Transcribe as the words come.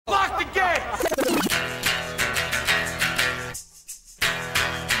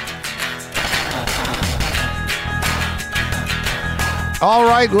All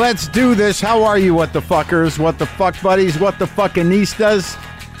right, let's do this. How are you, what the fuckers? What the fuck buddies? What the fuckinistas?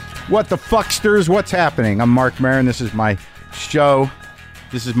 What the fucksters? What's happening? I'm Marc Maron. This is my show.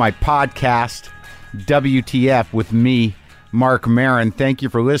 This is my podcast, WTF, with me, Marc Maron. Thank you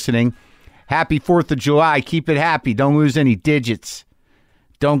for listening. Happy 4th of July. Keep it happy. Don't lose any digits.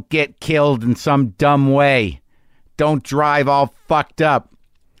 Don't get killed in some dumb way. Don't drive all fucked up.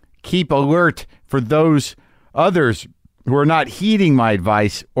 Keep alert for those others who are not heeding my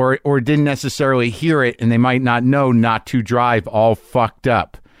advice or didn't necessarily hear it, and they might not know not to drive all fucked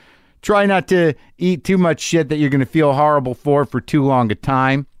up. Try not to eat too much shit that you're going to feel horrible for too long a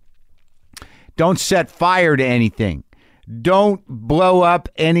time. Don't set fire to anything. Don't blow up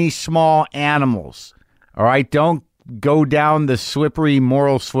any small animals. All right? Don't go down the slippery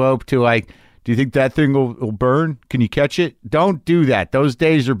moral slope to like, do you think that thing will burn? Can you catch it? Don't do that. Those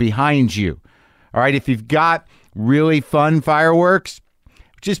days are behind you. All right? If you've got really fun fireworks,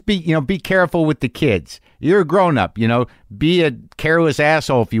 just be careful with the kids. You're a grown-up, be a careless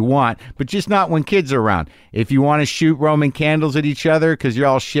asshole if you want, but just not when kids are around. If you want to shoot Roman candles at each other because you're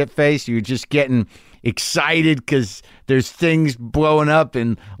all shit-faced, you're just getting excited because there's things blowing up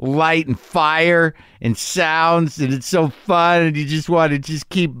and light and fire and sounds, and it's so fun, and you just want to just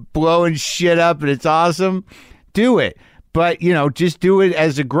keep blowing shit up, and it's awesome, do it. But, just do it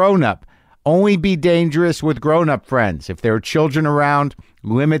as a grown-up. Only be dangerous with grown-up friends. If there are children around,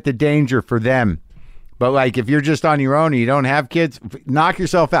 limit the danger for them. But like if you're just on your own and you don't have kids, knock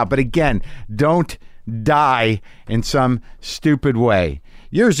yourself out. But again, don't die in some stupid way.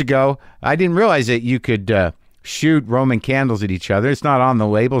 Years ago, I didn't realize that you could shoot Roman candles at each other. It's not on the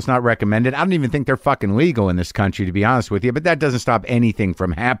label. It's not recommended. I don't even think they're fucking legal in this country, to be honest with you. But that doesn't stop anything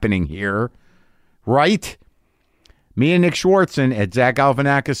from happening here. Right? Me and Nick Schwartzen at Zach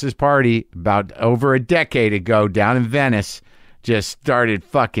Galifianakis' party about over a decade ago down in Venice just started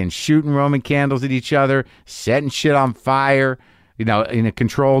fucking shooting Roman candles at each other, setting shit on fire, in a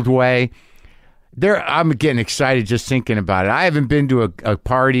controlled way. I'm getting excited just thinking about it. I haven't been to a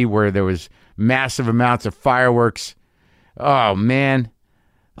party where there was massive amounts of fireworks. Oh, man.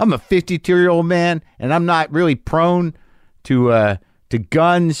 I'm a 52-year-old man, and I'm not really prone to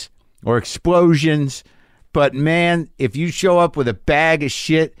guns or explosions. But, man, if you show up with a bag of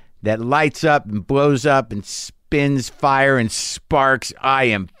shit that lights up and blows up and spins fire and sparks, I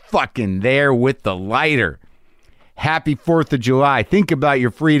am fucking there with the lighter. Happy 4th of July. Think about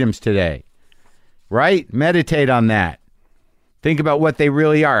your freedoms today, right? Meditate on that. Think about what they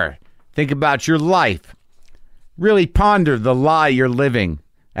really are. Think about your life. Really ponder the lie you're living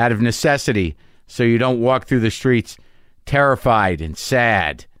out of necessity so you don't walk through the streets terrified and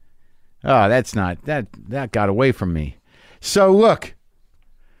sad. Oh, that got away from me. So look,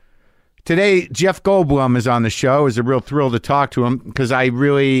 today Jeff Goldblum is on the show. It's a real thrill to talk to him because I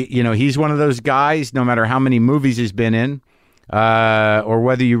really, he's one of those guys, no matter how many movies he's been in, or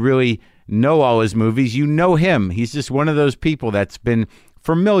whether you really know all his movies, you know him. He's just one of those people that's been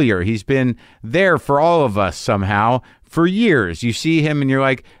familiar. He's been there for all of us somehow for years. You see him and you're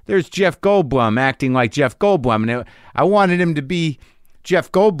like, there's Jeff Goldblum acting like Jeff Goldblum. And I wanted him to be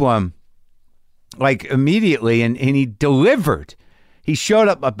Jeff Goldblum like immediately, and he delivered. He showed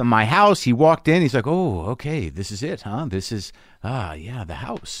up in my house. He walked in. He's like, oh, okay, this is it, huh? This is, the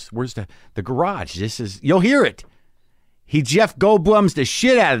house. Where's the garage? You'll hear it. He Jeff Goldblums the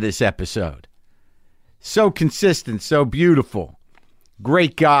shit out of this episode. So consistent, so beautiful.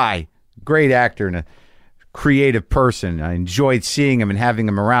 Great guy, great actor, and a creative person. I enjoyed seeing him and having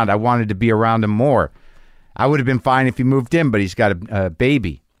him around. I wanted to be around him more. I would have been fine if he moved in, but he's got a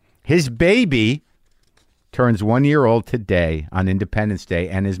baby. His baby turns 1 year old today on Independence Day,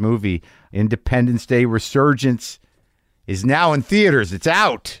 and his movie, Independence Day Resurgence, is now in theaters. It's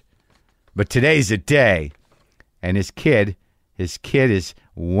out. But today's the day. And his kid is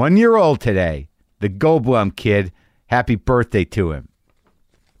 1 year old today. The Goldblum kid. Happy birthday to him.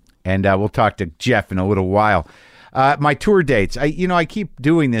 And we'll talk to Jeff in a little while. My tour dates. I keep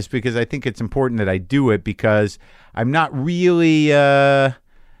doing this because I think it's important that I do it because I'm not really...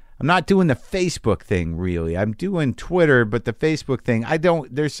 I'm not doing the Facebook thing, really. I'm doing Twitter, but the Facebook thing,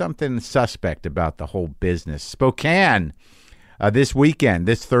 there's something suspect about the whole business. Spokane, this weekend,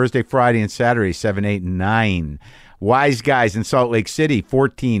 this Thursday, Friday, and Saturday, 7, 8, and 9. Wise Guys in Salt Lake City,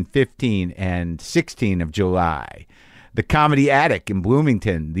 14, 15, and 16 of July. The Comedy Attic in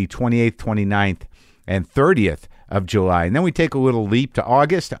Bloomington, the 28th, 29th, and 30th of July. And then we take a little leap to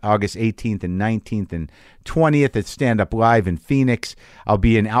August 18th and 19th and 20th at Stand Up Live in Phoenix. I'll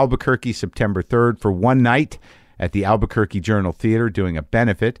be in Albuquerque September 3rd for one night at the Albuquerque Journal Theater doing a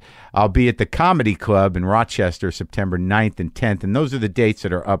benefit. I'll be at the Comedy Club in Rochester September 9th and 10th, and those are the dates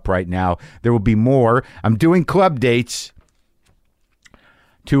that are up right now. There will be more. I'm doing club dates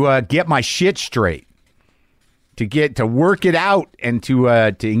to get my shit straight, to work it out, and to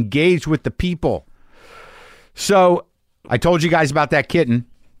engage with the people. So I told you guys about that kitten.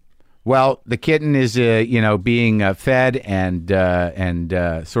 Well, the kitten is being fed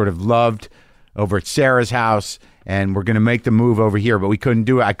and sort of loved over at Sarah's house, and we're going to make the move over here, but we couldn't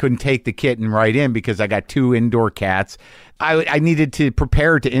do it. I couldn't take the kitten right in because I got 2 indoor cats. I needed to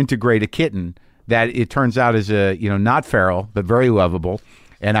prepare to integrate a kitten that it turns out is not feral but very lovable.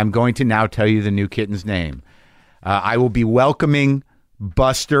 And I'm going to now tell you the new kitten's name. I will be welcoming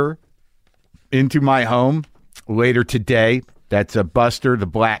Buster into my home later today. That's a Buster, the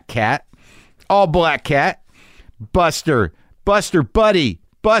black cat. All black cat. Buster, buddy.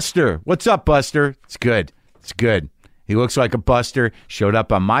 Buster. What's up, Buster? It's good. He looks like a Buster. Showed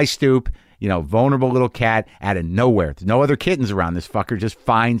up on my stoop. Vulnerable little cat out of nowhere. There's no other kittens around. This fucker just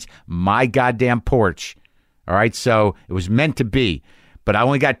finds my goddamn porch. All right, so it was meant to be. But I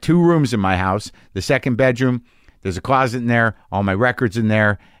only got 2 rooms in my house. The second bedroom, there's a closet in there, all my records in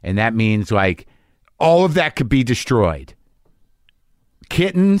there, and that means like all of that could be destroyed.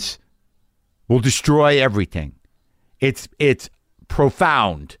 Kittens will destroy everything. It's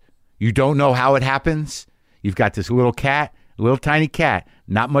profound. You don't know how it happens. You've got this little cat, little tiny cat,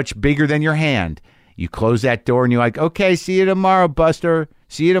 not much bigger than your hand. You close that door and you're like, okay, see you tomorrow, Buster.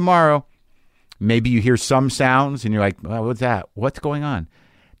 See you tomorrow. Maybe you hear some sounds and you're like, well, what's that? What's going on?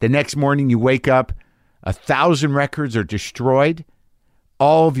 The next morning you wake up, 1,000 records are destroyed.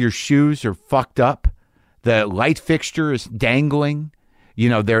 All of your shoes are fucked up. The light fixture is dangling.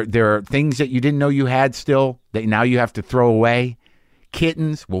 There are things that you didn't know you had still that now you have to throw away.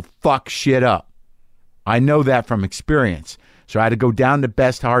 Kittens will fuck shit up. I know that from experience. So I had to go down to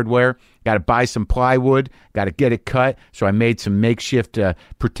Best Hardware, got to buy some plywood, got to get it cut. So I made some makeshift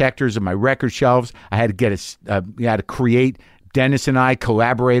protectors of my record shelves. I had to create. Dennis and I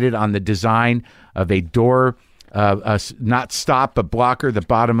collaborated on the design of a door, not stop, but blocker. The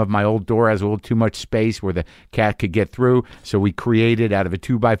bottom of my old door has a little too much space where the cat could get through. So we created out of a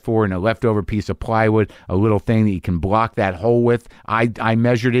 2x4 and a leftover piece of plywood, a little thing that you can block that hole with. I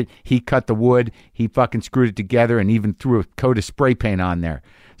measured it. He cut the wood. He fucking screwed it together and even threw a coat of spray paint on there.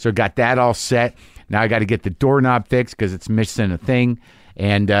 So got that all set. Now I got to get the doorknob fixed because it's missing a thing.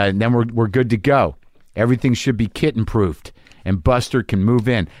 And then we're good to go. Everything should be kitten-proofed. And Buster can move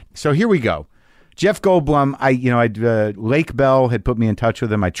in. So here we go. Jeff Goldblum, Lake Bell had put me in touch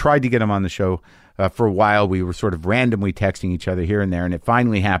with him. I tried to get him on the show for a while. We were sort of randomly texting each other here and there, and it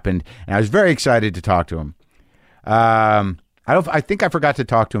finally happened. And I was very excited to talk to him. I think I forgot to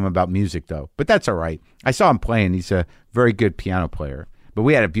talk to him about music, though. But that's all right. I saw him playing. He's a very good piano player. But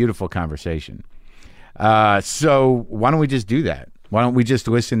we had a beautiful conversation. So why don't we just do that? Why don't we just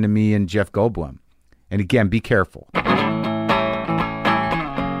listen to me and Jeff Goldblum? And again, be careful.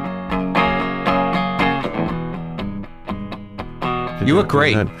 You look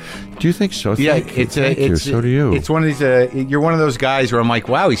great. Do you think so? Yeah, Thank you. So do you. It's one of these. You're one of those guys where I'm like,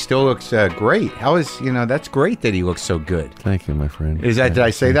 wow, he still looks great. How is that's great that he looks so good. Thank you, my friend. Is that? Did I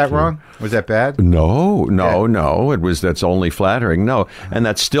say that wrong? Was that bad? No. That's only flattering. No, and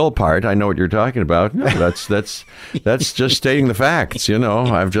that still part. I know what you're talking about. No, that's just stating the facts.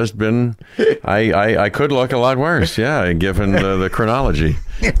 I've just been. I could look a lot worse. Yeah, given the chronology.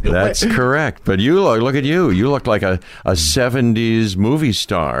 That's correct. But you look at you. You look like a 70s movie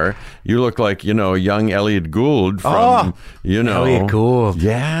star. You look like, young Elliot Gould from, Elliot Gould.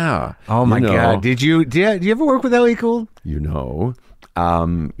 Yeah. Oh, my God. Did you ever work with Elliot Gould? No,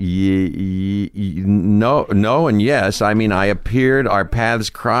 and yes. I mean, I appeared, our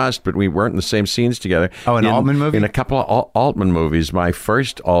paths crossed, but we weren't in the same scenes together. Oh, an Altman movie? In a couple of Altman movies. My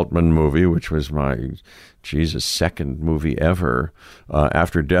first Altman movie, which was my... second movie ever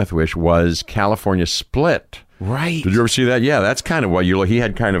after Death Wish was California Split. Right. Did you ever see that? Yeah, that's kind of what you look. He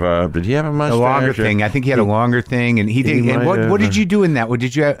had kind of did he have a mustache? A longer thing. I think he had a longer thing. And he did. And what did you do in that? What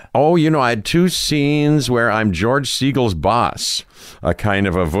did you have? Oh, I had 2 scenes where I'm George Siegel's boss, a kind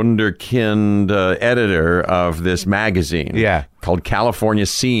of a wunderkind editor of this magazine. Yeah. Called California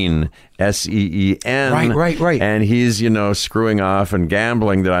Scene, SEEN. Right. And he's, screwing off and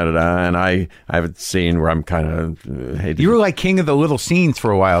gambling, and I have a scene where I'm kind of... You were like king of the little scenes for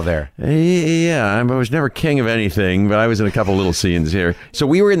a while there. Yeah, I was never king of anything, but I was in a couple little scenes here. So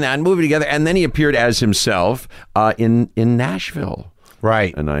we were in that movie together, and then he appeared as himself in Nashville.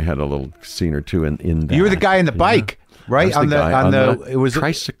 Right. And I had a little scene or two in that. You were the guy in the bike. right? On the it was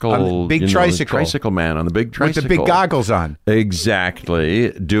tricycle, on the big tricycle, tricycle man on the big tricycle with the big goggles on.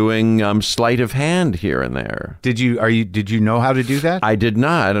 Exactly, doing sleight of hand here and there. Did you know how to do that? I did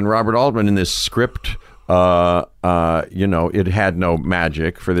not, and Robert Altman in this script. It had no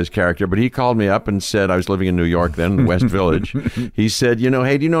magic for this character, but he called me up and said, I was living in New York then, in the West Village. He said,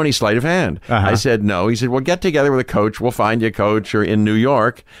 hey, do you know any sleight of hand? I said, no. He said, well, get together with a coach. We'll find you a coach or in New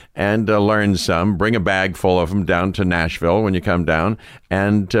York and learn some. Bring a bag full of them down to Nashville when you come down,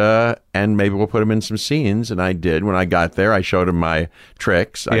 and maybe we'll put them in some scenes. And I did. When I got there, I showed him my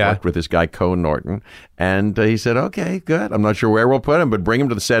tricks. I worked with this guy, Co Norton, and he said, okay, good. I'm not sure where we'll put him, but bring him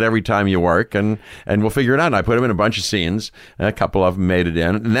to the set every time you work, and we'll figure it out. And I put him in a bunch of scenes. A couple of them made it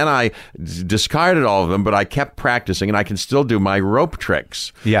in. And then I discarded all of them, but I kept practicing, and I can still do my rope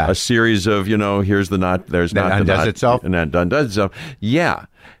tricks. Yeah. A series of, here's the knot, there's not the knot. And undoes itself? And that undoes itself. Yeah.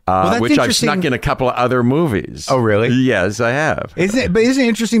 Well, which I've snuck in a couple of other movies. Oh, really? Yes, I have. Isn't it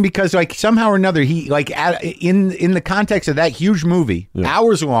interesting because somehow or another he in the context of that huge movie,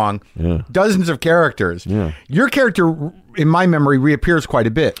 hours long, dozens of characters. Yeah. Your character, in my memory, reappears quite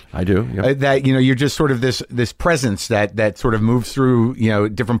a bit. I do. Yep. That you're just sort of this presence that sort of moves through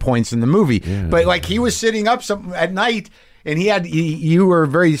different points in the movie. Yeah. But he was sitting up at night. And you were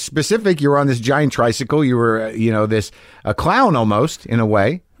very specific. You were on this giant tricycle. You were, a clown almost in a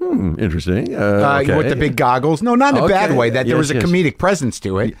way. Interesting. Okay. With the big goggles. No, not in a bad way. That there was a comedic presence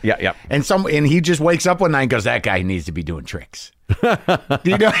to it. Yeah. And he just wakes up one night and goes, "That guy needs to be doing tricks."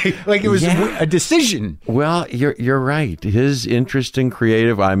 It was a decision. Well, you're right. His interesting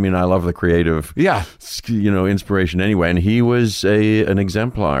creative. I mean, I love the creative. Yeah. Inspiration anyway. And he was an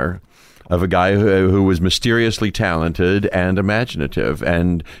exemplar of a guy who was mysteriously talented and imaginative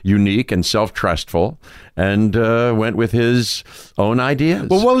and unique and self-trustful, and went with his own ideas.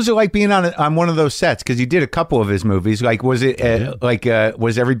 Well, what was it like being on one of those sets? Because you did a couple of his movies. Was it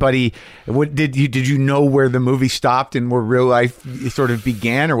was everybody? Did you know where the movie stopped and where real life sort of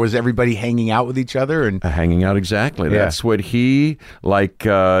began, or was everybody hanging out with each other and hanging out? Exactly. Yeah. That's what he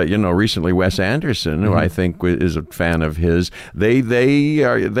recently Wes Anderson, who I think is a fan of his.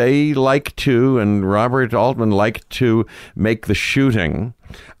 They like to, and Robert Altman liked to make the shooting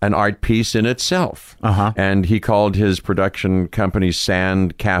an art piece in itself. And he called his production company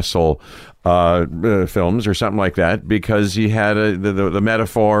Sand Castle films or something like that, because he had the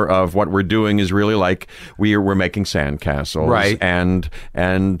metaphor of what we're doing is really like we're making sand castles, right? And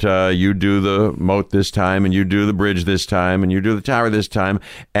you do the moat this time, and you do the bridge this time, and you do the tower this time,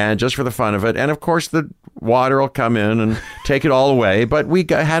 and just for the fun of it. And of course the water will come in and take it all away, but we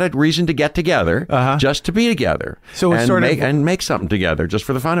had a reason to get together, just to be together, so and make something together just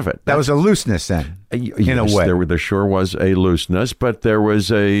for the fun of it. That was a looseness then, in a way. There sure was a looseness, but there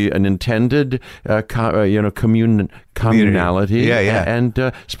was an intended communality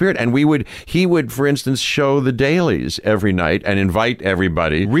and spirit. And he would, for instance, show the dailies every night and invite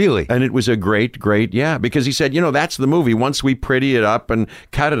everybody. Really? And it was a great, because he said, that's the movie. Once we pretty it up and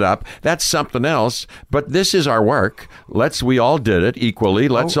cut it up, that's something else. But this is our work. We all did it equally.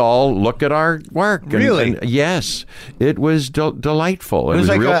 Let's all look at our work. Really? And yes, it was delightful. It was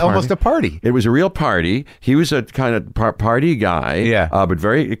like almost a party. It was a real party. He was a kind of party guy, but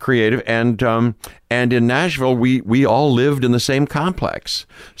very creative. And in Nashville, we all lived in the same complex.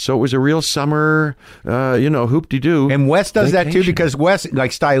 So it was a real summer, hoop-de-doo. And Wes does that too, because Wes,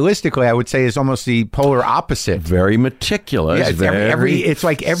 stylistically, I would say, is almost the polar opposite. Very meticulous. Yeah, it's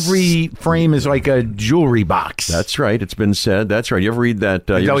like every frame is like a jewelry box. That's right. It's been said. That's right. You ever read that?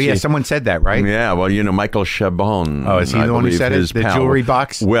 Someone said that, right? Yeah, well, Michael Chabon. Oh, is he the one who said it? The jewelry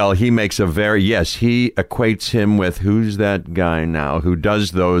box? Well, he makes he equates him with, who's that guy now who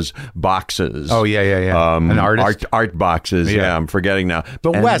does those boxes? Oh, yeah. An artist? Art boxes. Yeah, I'm forgetting now.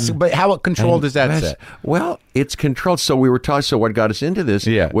 But Wes, how controlled is that set? Well, it's controlled. So we were taught. So what got us into this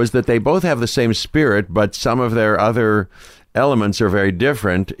was that they both have the same spirit, but some of their other elements are very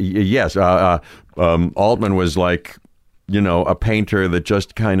different. Yes, Altman was like, a painter that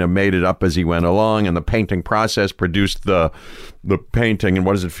just kind of made it up as he went along, and the painting process produced the painting. And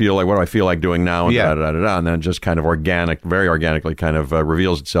what does it feel like? What do I feel like doing now? And and then it just kind of very organically kind of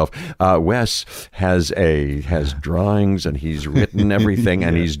reveals itself. Wes has drawings, and he's written everything,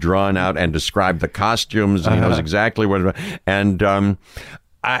 and he's drawn out and described the costumes, and he knows exactly what.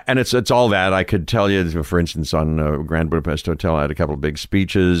 And it's all that. I could tell you, for instance, on Grand Budapest Hotel, I had a couple of big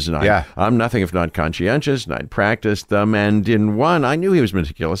speeches, and I'm nothing if not conscientious, and I'd practiced them. And in one, I knew he was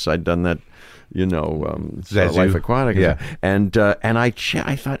meticulous. I'd done that Life Aquatic. Yeah. And I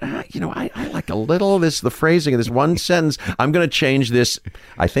thought, I like a little the phrasing of this one sentence. I'm going to change this.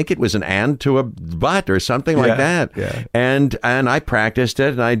 I think it was an and to a but or something like that. Yeah. And I practiced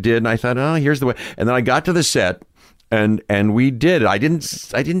it, and I did, and I thought, oh, here's the way. And then I got to the set, and we did it. I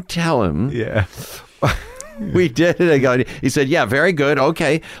didn't tell him. Yeah. We did it. He said, yeah, very good.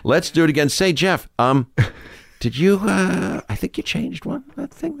 Okay, let's do it again. Say, Jeff, did you, I think you changed one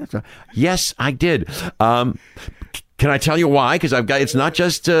thing. Yes, I did. Can I tell you why? Because it's not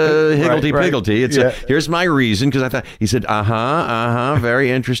just higgledy-piggledy. It's here's my reason. Because I thought, he said,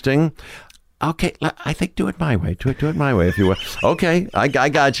 very interesting. Okay, I think do it my way. Do it my way, if you will. Okay, I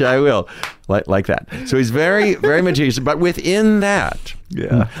got you. I will. Like that. So he's very, very meticulous. But within that,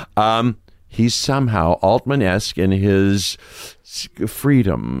 he's somehow Altman-esque in his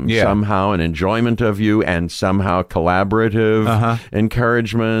freedom, somehow an enjoyment of you, and somehow collaborative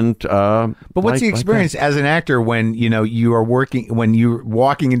encouragement. But what's the experience as an actor when you're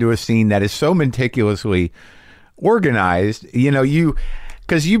walking into a scene that is so meticulously organized?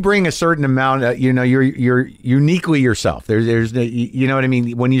 Because you bring a certain amount, you're uniquely yourself. There's you know what I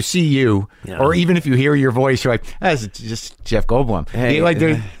mean? When you see you, or even if you hear your voice, you're like, that's just Jeff Goldblum. Hey,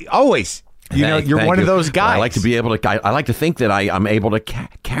 there's always. You're one of those guys. I like to be able to. I like to think that I'm able to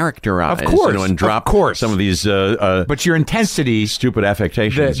characterize, of course, and drop some of these. But your intensity, stupid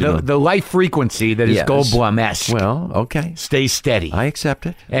affectations, the life frequency that is Goldblum-esque. Well, okay, stay steady. I accept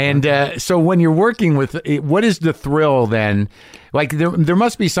it. And so when you're working with, what is the thrill then? Like there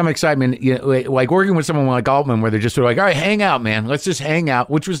must be some excitement, like working with someone like Altman, where they're just sort of like, all right, hang out, man. Let's just hang out,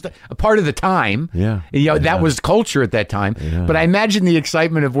 which was a part of the time. Yeah. That was culture at that time. Yeah. But I imagine the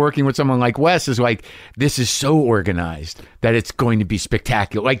excitement of working with someone like Wes is like, this is so organized that it's going to be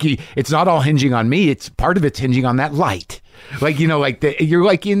spectacular. Like it's not all hinging on me. It's part of it's hinging on that light. Like, you're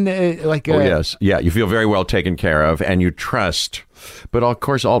like in the, like. Oh, yes. Yeah. You feel very well taken care of, and you trust. But of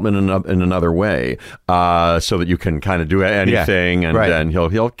course, Altman in another way, so that you can kind of do anything, and then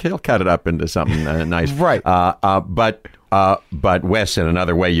he'll cut it up into something nice, right? But Wes, in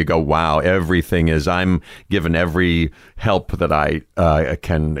another way, you go, wow, everything is. I'm given every help that I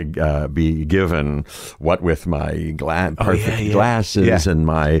can be given. What with my perfect glasses and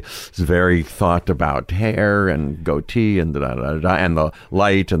my very thought about hair and goatee and and the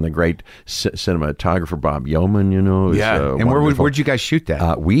light and the great cinematographer Bob Yeoman, And where'd you guys shoot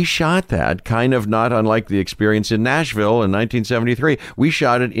that? We shot that kind of not unlike the experience in Nashville in 1973. We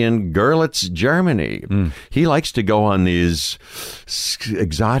shot it in Görlitz, Germany. He likes to go on these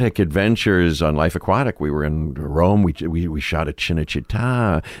exotic adventures on Life Aquatic. We were in Rome. We shot at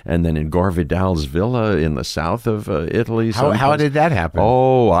Cinecittà, and then in Gore Vidal's villa in the south of Italy. How did that happen?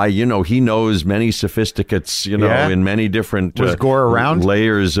 Oh, he knows many sophisticates, in many different Was Gore around?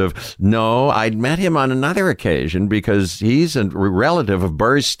 Layers of. No, I'd met him on another occasion because he's a relative of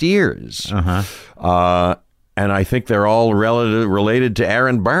Burr Steers. And I think they're all related to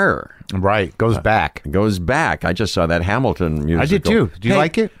Aaron Burr. Right. Goes back. I just saw that Hamilton musical. I did too. Did you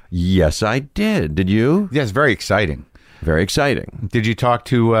like it? Yes, I did. Did you? Yes, very exciting. Very exciting. Did you talk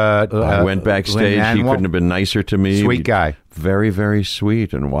to I went backstage. He couldn't have been nicer to me. Sweet guy. Very, very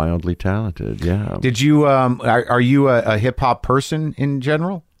sweet and wildly talented. Yeah. Did you are you a hip-hop person in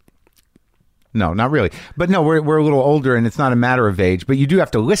general? No, not really. But no, we're a little older, and it's not a matter of age, but you do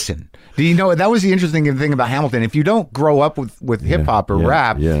have to listen. Do you know, that was the interesting thing about Hamilton. If you don't grow up with hip-hop or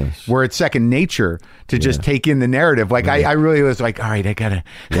rap, where it's second nature to just take in the narrative, like I really was like, all right, I gotta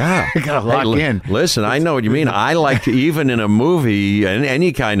lock in. Listen, I know what you mean. I like to, even in a movie, in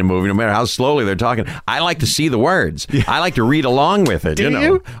any kind of movie, no matter how slowly they're talking, I like to see the words. I like to read along with it. Do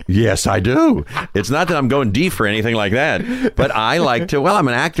you? Yes, I do. It's not that I'm going deep or anything like that, but I like to, I'm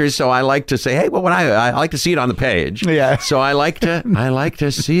an actor, so I like to say, hey, well, I like to see it on the page. Yeah. So I like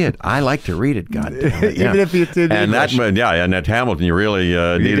to see it. I like to read it. God damn it. Even if it's in English. And at Hamilton, you really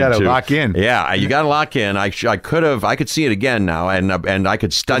needed to lock in. Yeah, you got to lock in. I could see it again now, and I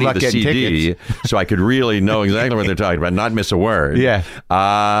could study the CD, so I could really know exactly what they're talking about, not miss a word. Yeah.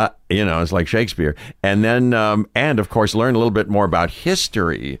 It's like Shakespeare, and then and of course learn a little bit more about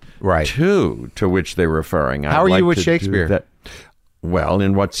history, right? Too, to which they're referring. How are you with Shakespeare? Well,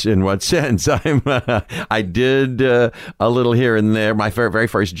 in what sense? I did a little here and there. My very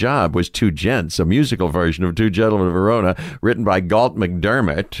first job was Two Gents, a musical version of Two Gentlemen of Verona, written by Galt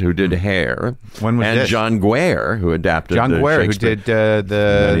McDermott, who did Hair, when was and this? John Guare, who adapted Shakespeare, who did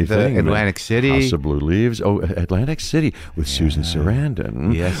the Atlantic City, House of Blue Leaves. Oh, Atlantic City with Susan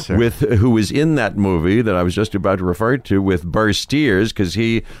Sarandon. Yes, sir. Who was in that movie that I was just about to refer to with Burr Steers, because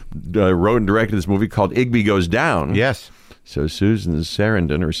he wrote and directed this movie called Igby Goes Down. Yes. So Susan's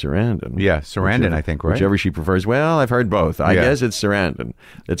Sarandon or Sarandon. Yeah, Sarandon, I think, right? Whichever she prefers. Well, I've heard both. I guess it's Sarandon.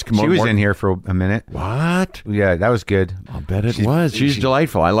 She was in here for a minute. What? Yeah, that was good. I'll bet it was. She's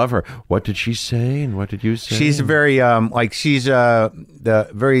delightful. I love her. What did she say and what did you say? She's very, she's the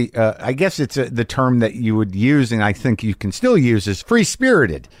very, I guess it's the term that you would use, and I think you can still use, is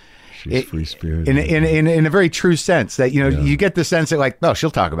free-spirited. She's free-spirited. In a very true sense that, you get the sense that, like, oh,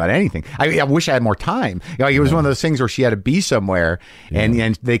 she'll talk about anything. I wish I had more time. It was one of those things where she had to be somewhere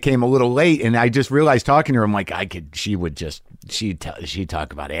and they came a little late, and I just realized talking to her, I'm like, she'd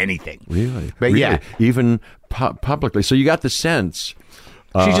talk about anything. Really? But really? yeah. Even publicly. So you got the sense.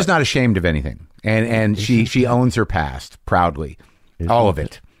 She's just not ashamed of anything. And she owns her past proudly. All of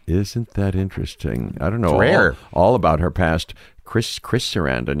it. Isn't that interesting? I don't know. It's rare. All about her past. Chris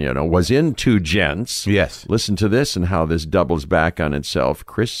Sarandon, was in Two Gents. Yes. Listen to this and how this doubles back on itself.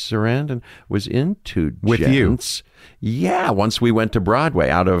 Chris Sarandon was in Two With Gents. You? Yeah. Once we went to Broadway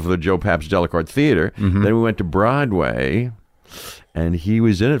out of the Joe Pabst Delacorte Theater. Mm-hmm. Then we went to Broadway, and he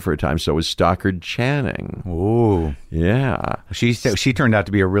was in it for a time. So was Stockard Channing. Ooh. Yeah. She turned out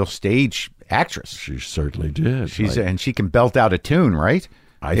to be a real stage actress. She certainly did. And she can belt out a tune, right?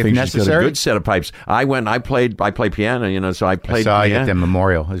 I think she's got a good set of pipes. I play piano, so I played I saw piano. you at the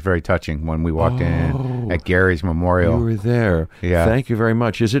memorial. It was very touching when we walked in at Gary's memorial. You were there. Yeah. Thank you very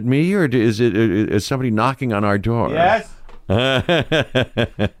much. Is it me or is somebody knocking on our door? Yes. Hello?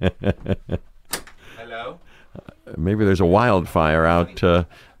 Maybe there's a wildfire out,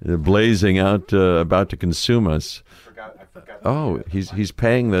 blazing out, about to consume us. I forgot. Oh, he's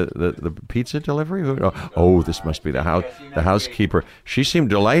paying the pizza delivery? Oh, this must be the housekeeper. She seemed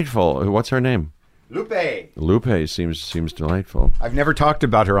delightful. What's her name? Lupe seems delightful. I've never talked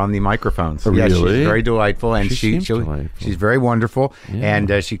about her on the microphones. Really? Yes, she's very delightful, and she's delightful. She's very wonderful,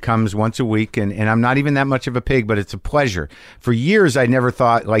 and she comes once a week, and I'm not even that much of a pig, but it's a pleasure. For years, I never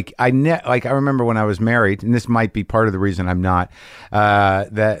thought, I remember when I was married, and this might be part of the reason I'm not,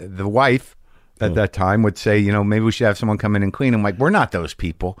 that the wife at that time would say, maybe we should have someone come in and clean. I'm like, we're not those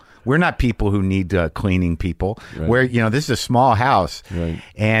people. We're not people who need cleaning people. Right. This is a small house. Right.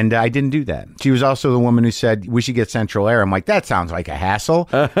 And I didn't do that. She was also the woman who said, we should get central air. I'm like, that sounds like a hassle.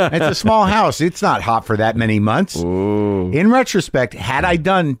 It's a small house. It's not hot for that many months. Ooh. In retrospect, had I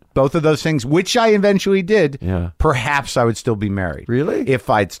done both of those things, which I eventually did, perhaps I would still be married. Really?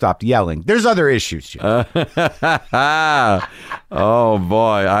 If I'd stopped yelling. There's other issues, Jim. Oh,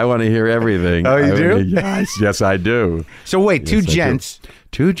 boy. I want to hear everything. Oh, you do? Yes, I do. So wait, Two Gents.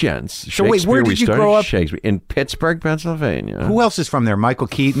 Two Gents. So wait, where did you grow up? Shakespeare in Pittsburgh, Pennsylvania. Who else is from there? Michael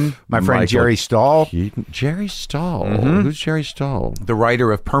Keaton, my friend Jerry Stahl. Jerry Stahl. Mm-hmm. Who's Jerry Stahl? The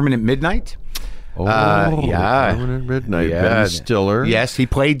writer of Permanent Midnight. Oh, Permanent Midnight. Yeah. Ben Stiller. Yes, he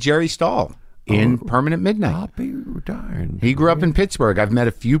played Jerry Stahl in Permanent Midnight. I'll be darned. He grew up in Pittsburgh. I've met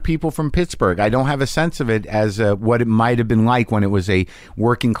a few people from Pittsburgh. I don't have a sense of it as what it might have been like when it was a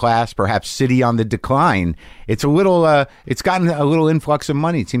working class, perhaps city on the decline. It's a little, it's gotten a little influx of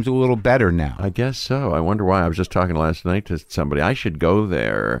money. It seems a little better now. I guess so. I wonder why. I was just talking last night to somebody. I should go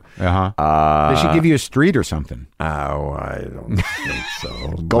there. They should give you a street or something. Oh, I don't think so.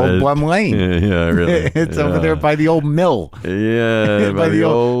 Goldblum Lane. Yeah, really. It's over there by the old mill. Yeah, by the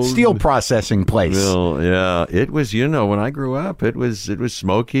old steel processing place. Mill, yeah. It was, when I grew up, it was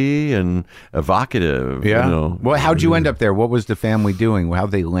smoky and evocative. Yeah. Well, how'd you end up there? What was the family doing?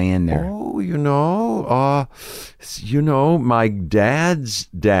 How'd they land there? Oh, my dad's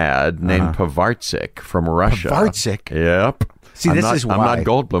dad named Pavartsik from Russia. Pavartsik? Yep. See, I'm is why. I'm not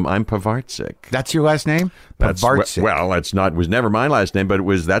Goldblum. I'm Pavartsik. That's your last name? Pavartsik. Well, it was never my last name, but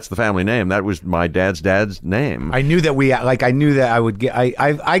that's the family name. That was my dad's name. I knew that I knew that I would get,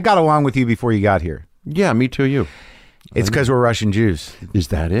 I got along with you before you got here. Yeah, me too, you. It's because we're Russian Jews. Is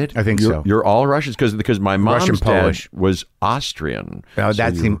that it? I think so. You're all Russians because my mom's Russian, dad Polish. was Austrian. Oh,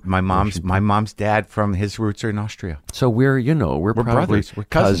 that's my mom's dad from his roots are in Austria. So we're probably brothers. We're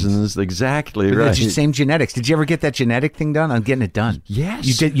cousins. Exactly right. The same genetics. Did you ever get that genetic thing done? I'm getting it done. Yes.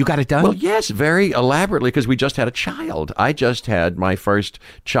 You did. You got it done? Well, yes, very elaborately because we just had a child. I just had my first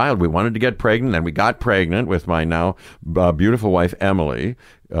child. We wanted to get pregnant, and we got pregnant with my now beautiful wife Emily.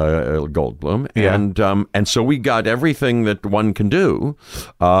 Goldblum, and so we got everything that one can do,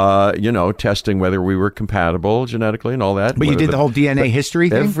 testing whether we were compatible genetically and all that. But you did the whole DNA history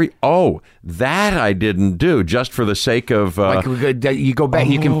thing? That I didn't do just for the sake of you go back,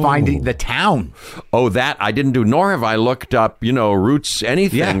 you can find the town. Oh, that I didn't do, nor have I looked up, roots,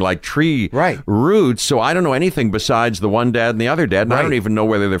 anything like tree roots. So I don't know anything besides the one dad and the other dad. And I don't even know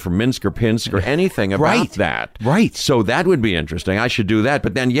whether they're from Minsk or Pinsk or anything about that. Right. So that would be interesting. I should do that.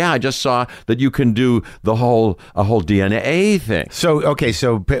 But then I just saw that you can do a whole DNA thing. So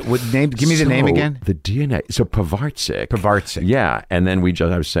what name? Give me the name again. The DNA. So Pavarczyk. Yeah, and then we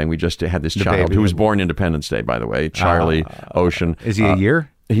just had this child who was born Independence Day, by the way, Charlie Ocean. Is he a year?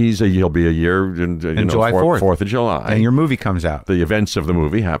 He'll be a year in July 4th of July. And your movie comes out. The events of the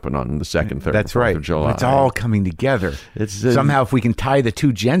movie happen on the 2nd, 3rd, That's 4th right. of July. It's all coming together. It's somehow if we can tie the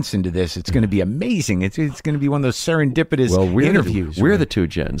two gents into this, it's going to be amazing. It's going to be one of those serendipitous interviews. We're the two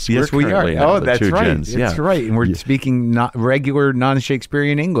gents. Yes, we are. Oh, that's right. Gents. That's right. And we're speaking not regular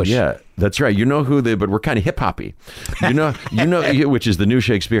non-Shakespearean English. Yeah. That's right. You know but we're kind of hip hoppy. You know, which is the new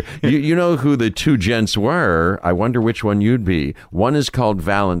Shakespeare. You know who the two gents were. I wonder which one you'd be. One is called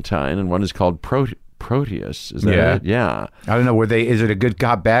Valentine, and one is called Proteus. Is that it? Yeah. I don't know. Is it a good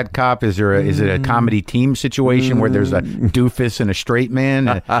cop, bad cop? Is it a comedy team situation where there's a doofus and a straight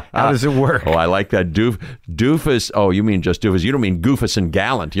man? How does it work? Oh, I like that. Doofus. Oh, you mean just doofus. You don't mean Goofus and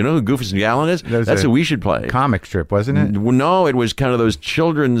Gallant. You know who Goofus and Gallant is? That's who we should play. Comic strip, wasn't it? No, it was kind of those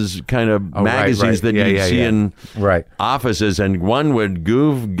children's kind of magazines that you'd see in offices, and one would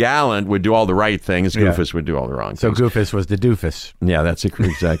Gallant would do all the right things. Goofus would do all the wrong things. So Goofus was the doofus. Yeah, that's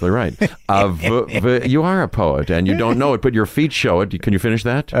exactly right. You are a poet, and you don't know it, but your feet show it. Can you finish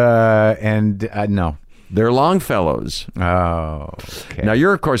that? No. They're Longfellows. Oh, okay. Now,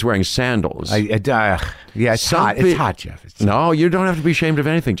 you're, of course, wearing sandals. It's hot. It's hot, Jeff. No, you don't have to be ashamed of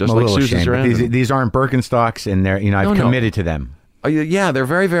anything, just like Susan Sarandon. These aren't Birkenstocks, and I've committed to them. Oh, yeah, they're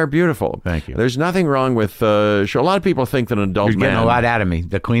very, very beautiful. Thank you. There's nothing wrong with a lot of people think that an adult You're getting a lot out of me.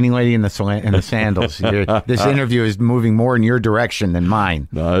 The cleaning lady and the sandals. This interview is moving more in your direction than mine.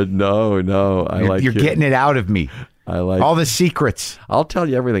 No. You're getting it out of me. I like all the secrets. I'll tell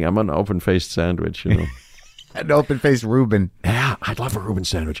you everything. I'm an open-faced sandwich, An open-faced Reuben. Yeah, I'd love a Reuben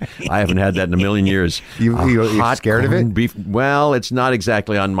sandwich. I haven't had that in a million years. You're scared of it? Beef. Well, it's not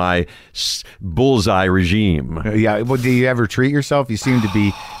exactly on my bullseye regime. Yeah. Well, do you ever treat yourself? You seem to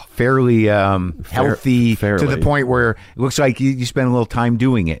be fairly healthy to the point where it looks like you spend a little time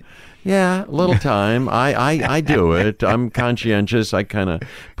doing it. Yeah, a little time. I do it. I'm conscientious. I kind of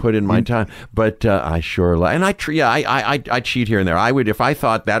put in my time, but I sure and I cheat here and there. I would, if I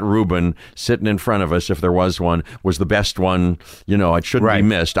thought that Reuben sitting in front of us, if there was one, was the best one. It shouldn't be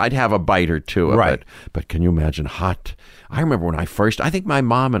missed. I'd have a bite or two of it. But can you imagine hot? I remember when I think my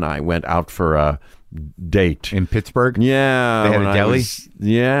mom and I went out for a date in Pittsburgh. Yeah, they had a deli.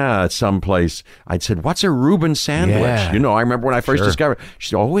 At some place. I'd said, "What's a Reuben sandwich?" Yeah. I remember when I first discovered.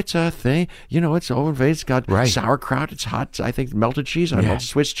 She said, "Oh, it's a thing. It's oven. It's got sauerkraut. It's hot. I think melted cheese. I melted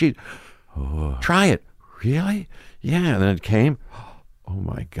Swiss cheese. Try it. Really? Yeah." And then it came. Oh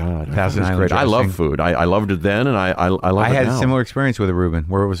my God! That's great. I love food. I loved it then, and I love it now. I had a similar experience with a Reuben,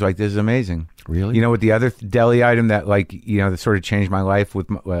 where it was like, "This is amazing." Really? With the other deli item that that sort of changed my life with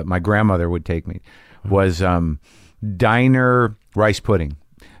my grandmother would take me was diner rice pudding.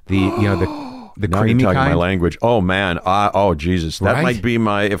 The creamy you're talking kind. my language. Oh man. Oh Jesus. That might be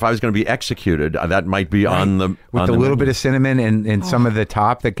if I was going to be executed, that might be on the with a little bit of cinnamon and some of the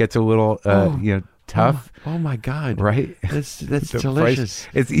top that gets a little tough. Oh my God! Right, that's delicious.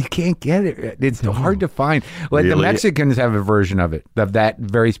 You can't get it. It's hard to find. Like really? The Mexicans have a version of that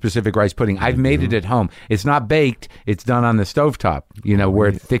very specific rice pudding. I've made it at home. It's not baked. It's done on the stovetop. Where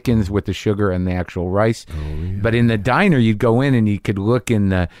it thickens with the sugar and the actual rice. Oh, yeah. But in the diner, you'd go in and you could look in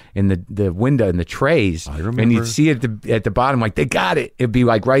the window in the trays, and you'd see at the bottom like they got it. It'd be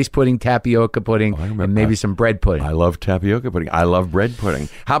like rice pudding, tapioca pudding, and maybe some bread pudding. I love tapioca pudding. I love bread pudding.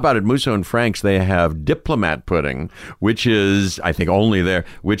 How about at Musso and Frank's? They have diplomat pudding, which is, I think, only there,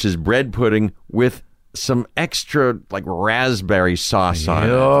 which is bread pudding with some extra raspberry sauce on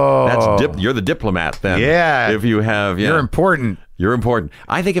it. You're the diplomat then. Yeah. If you have, You're important. You're important.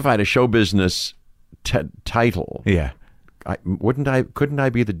 I think if I had a show business title, couldn't I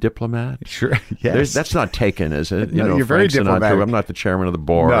be the diplomat? Sure. Yes. That's not taken, is it? No, you're very diplomatic. I'm not the chairman of the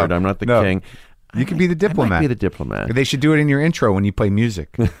board. No, I'm not the king. You could be the diplomat. I might be the diplomat. They should do it in your intro when you play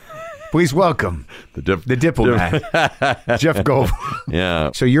music. Please welcome the diplomat, Jeff Goldblum.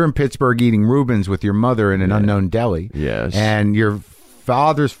 Yeah. So you're in Pittsburgh eating Reubens with your mother in an unknown deli. Yes. And your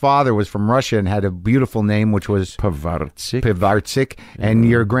father's father was from Russia and had a beautiful name, which was Pavarczyk. And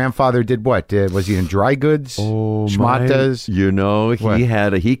your grandfather did what? Was he in dry goods? Oh, schmatas?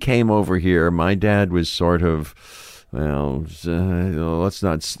 He came over here. My dad was sort of... Well, let's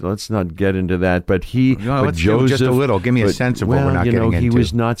not get into that. But Joseph, just a little. Give me a sense of what we're not getting into. He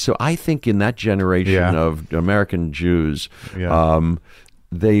was not so. I think in that generation of American Jews,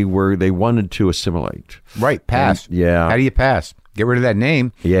 they wanted to assimilate. Right, pass. And, yeah. How do you pass? Get rid of that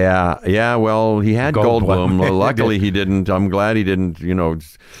name. Yeah. Well, he had Goldblum. Luckily, he didn't. I'm glad he didn't,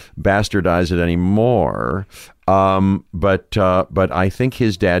 bastardize it anymore. But I think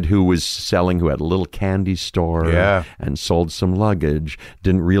his dad, who had a little candy store and sold some luggage,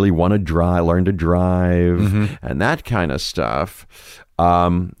 didn't really want to learn to drive and that kind of stuff.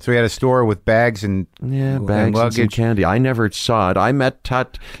 So he had a store with bags and bags and some candy. I never saw it. I met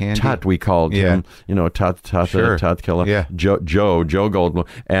Tut. Tut, we called him. Tut Killer. Yeah. Joe Goldblum,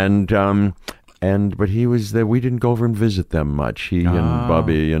 but he was there. We didn't go over and visit them much. He and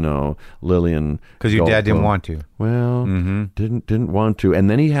Bubby, Lillian. Because your dad didn't want to. Well, didn't want to.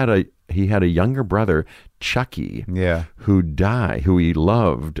 And then he had a younger brother, Chucky, who died, who he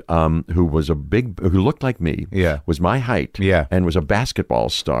loved, who looked like me, was my height, and was a basketball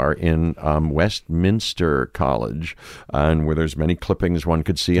star in Westminster College, and where there's many clippings one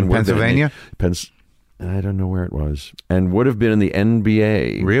could see. In Pennsylvania? I don't know where it was. And would have been in the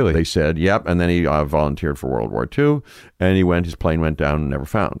NBA. Really? They said, yep. And then he volunteered for World War II, and his plane went down and never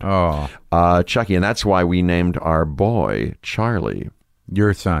found. Chucky, and that's why we named our boy Charlie.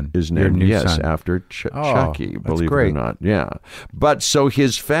 Your son. His name, son. after Chucky, believe great. it or not. Yeah. But so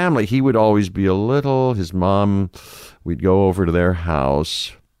his family, he would always be his mom, we'd go over to their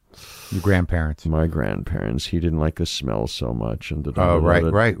house. Your grandparents. My grandparents. He didn't like the smell so much. And right.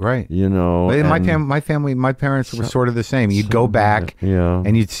 My parents were sort of the same. You'd go back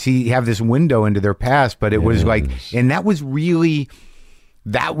and you'd have this window into their past, but it was like, and that was really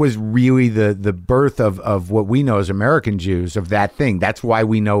the birth of what we know as American Jews, of that thing. That's why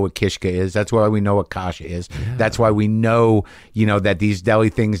we know what kishka is. That's why we know what kasha is. Yeah. That's why we know, that these deli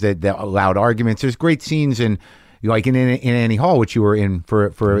things that allowed arguments. There's great scenes in Annie Hall, which you were in for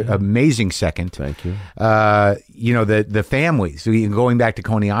an amazing second. Thank you. The families, going back to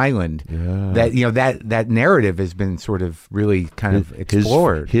Coney Island, that narrative has been sort of really kind of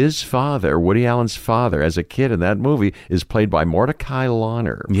explored. His father, Woody Allen's father, as a kid in that movie, is played by Mordecai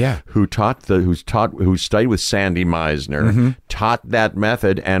Lawner, who studied with Sandy Meisner, taught that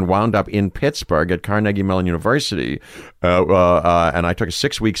method, and wound up in Pittsburgh at Carnegie Mellon University. And I took a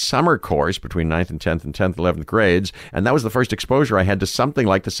 6-week summer course between 9th and 10th and 10th, 11th grades, and that was the first exposure I had to something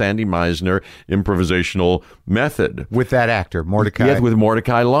like the Sandy Meisner improvisational method. With that actor, Mordecai. Yes, with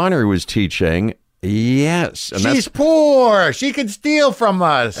Mordecai Lawner, who was teaching. Yes. And she's poor. She can steal from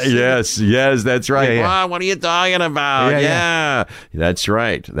us. Yes, that's right. Wow, what are you talking about? Yeah. That's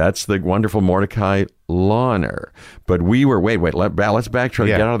right. That's the wonderful Mordecai Lawner. But we were, let's backtrack,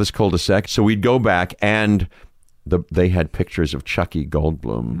 get out of this cul-de-sac. So we'd go back, and they had pictures of Chucky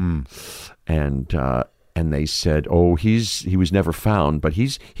Goldblum. And they said, he was never found, but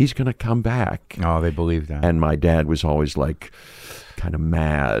he's going to come back. Oh, they believed that. And my dad was always like kind of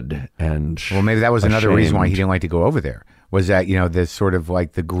mad and well, maybe that was another reason why he didn't like to go over there. Was that, this sort of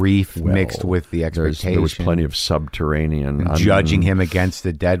like the grief mixed with the expectation. There was plenty of subterranean. Judging him against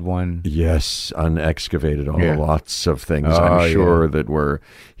the dead one. Yes, unexcavated. Lots of things I'm sure that were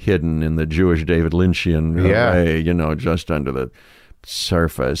hidden in the Jewish David Lynchian way, just under the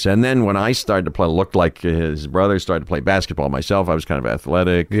surface. And then when I started to play, looked like his brother, started to play basketball myself. I was kind of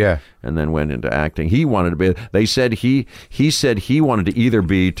athletic. Yeah. And then went into acting. He wanted to be, they said he said he wanted to either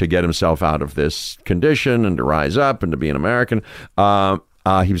be to get himself out of this condition and to rise up and to be an American. He was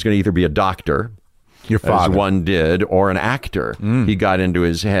going to either be a doctor, your father, as one did, or an actor. He got into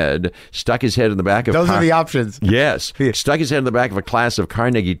his head, stuck his head in the back of... Those are the options. Yes. Stuck his head in the back of a class of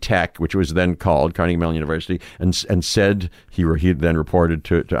Carnegie Tech, which was then called Carnegie Mellon University, and said, he then reported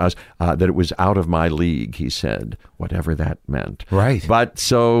to us, that it was out of my league, he said, whatever that meant. Right. But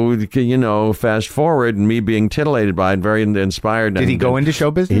so, fast forward, and me being titillated by it, very inspired. Did he go into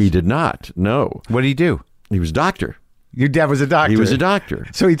show business? He did not, no. What did he do? He was a doctor. Your dad was a doctor? He was a doctor.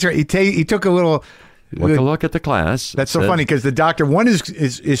 So he took a little... Look at the class. That's so funny because the doctor, one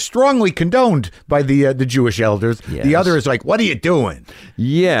is strongly condoned by the Jewish elders. Yes. The other is like, what are you doing?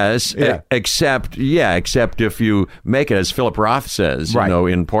 Yes, except if you make it, as Philip Roth says,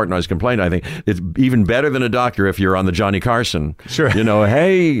 in Portnoy's Complaint, I think it's even better than a doctor if you're on the Johnny Carson. Sure.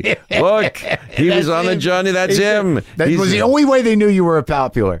 Hey, look, he was on the Johnny, that's him. That was the only way they knew you were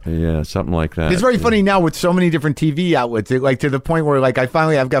popular. Yeah, something like that. It's very funny now with so many different TV outlets, like to the point where like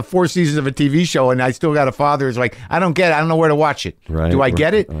I've got 4 seasons of a TV show and I still got a father who's like, I don't get it. I don't know where to watch it. Right. Do I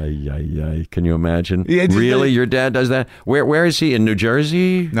get it? Can you imagine? Yeah, really? Your dad does that? Where is he? In New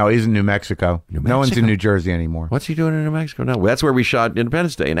Jersey? No, he's in New Mexico. No one's in New Jersey anymore. What's he doing in New Mexico? No, that's where we shot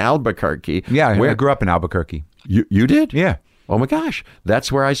Independence Day, in Albuquerque. Yeah, I grew up in Albuquerque. You did? Yeah. Oh my gosh,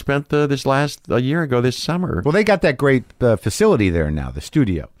 that's where I spent a year ago this summer. Well, they got that great facility there now, the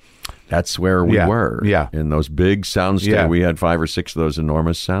studio. That's where we were. Yeah. In those big sound stages. Yeah. We had 5 or 6 of those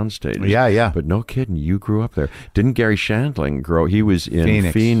enormous sound stages. Yeah. But no kidding, you grew up there. Didn't Gary Shandling grow? He was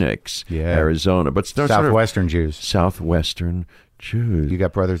in Phoenix, Arizona. But Southwestern Jews. Southwestern Jews. You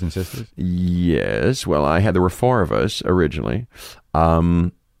got brothers and sisters? Yes. Well, there were 4 of us originally.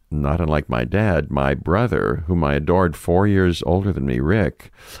 Not unlike my dad, my brother, whom I adored, 4 years older than me, Rick,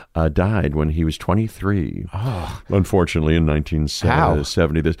 died when he was 23. Oh. Unfortunately, in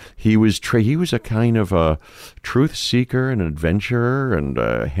 1970. He was a kind of a truth seeker and an adventurer and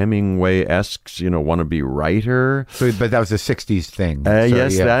a Hemingway-esque, wannabe writer. But that was a 60s thing.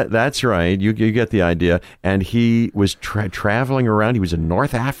 Yes, that's right. You get the idea. And he was traveling around. He was in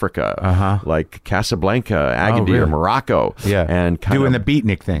North Africa, like Casablanca, Agadir, Morocco. Yeah. And doing the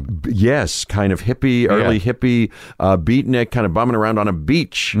beatnik thing. Yes, kind of hippie, early hippie, beatnik, kind of bumming around on a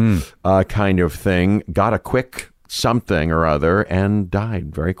beach kind of thing. Got a quick something or other and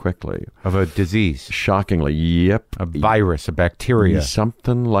died very quickly. Of a disease. Shockingly, yep. A virus, a bacteria.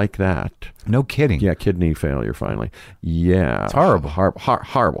 Something like that. No kidding. Yeah, kidney failure finally. Yeah. It's horrible.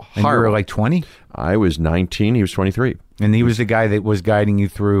 Horrible. And you were like 20? I was 19. He was 23. And he was the guy that was guiding you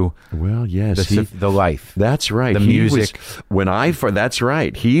through. Well, yes, the life. That's right. The music. That's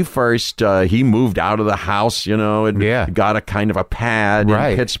right. He first he moved out of the house. And got a kind of a pad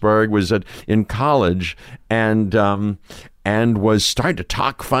in Pittsburgh. Was in college and was starting to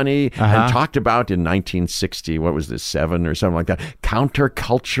talk funny and talked about in 1960, what was this, 7 or something like that,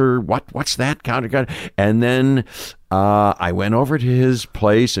 counterculture. What's that counterculture? And then I went over to his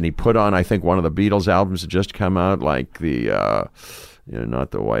place and he put on, I think, one of the Beatles albums that just come out, like the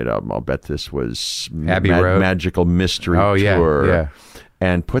not the White Album. I'll bet this was Abbey Road. Magical Mystery Tour. Yeah.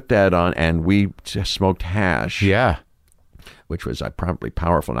 And put that on, and we just smoked hash. Yeah. Which was probably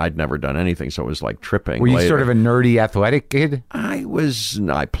powerful, and I'd never done anything, so it was like tripping. Were you sort of a nerdy, athletic kid? I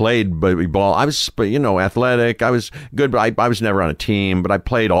played ball. I was, athletic. I was good, but I was never on a team. But I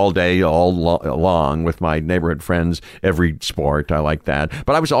played all day, along with my neighborhood friends, every sport. I like that.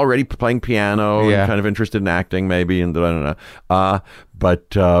 But I was already playing piano and kind of interested in acting, maybe, and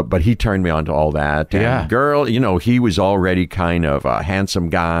But he turned me on to all that. And girl, he was already kind of a handsome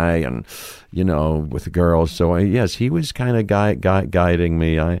guy and, with the girls. So, yes, he was kind of guiding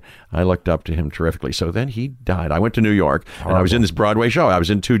me. I looked up to him terrifically. So then he died. I went to New York and I was in this Broadway show. I was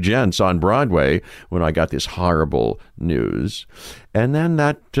in Two Gents on Broadway when I got this horrible news. And then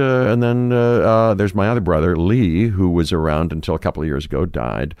there's my other brother, Lee, who was around until a couple of years ago,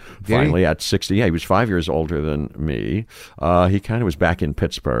 died finally at 60. Yeah, he was 5 years older than me. He kind of was back in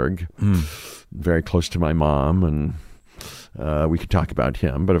Pittsburgh, very close to my mom, and we could talk about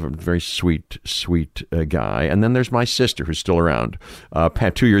him, but a very sweet guy. And then there's my sister, who's still around,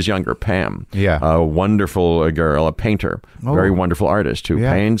 2 years younger, Pam. Yeah. A wonderful girl, a painter, very wonderful artist who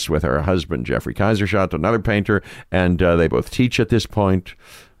paints with her husband, Jeffrey Kaiserschott, another painter, and they both teach at this point.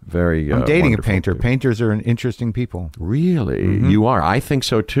 I'm dating a painter. Painters are interesting people. Really? Mm-hmm. You are? I think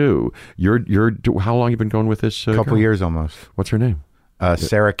so, too. You're. How long have you been going with this A couple girl? Years almost. What's her name?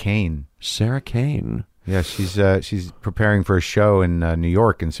 Sarah Kane. Sarah Kane. Yeah, she's preparing for a show in New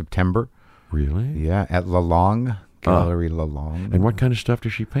York in September. Really? Yeah, at Lalong, Gallery Lalong. And what kind of stuff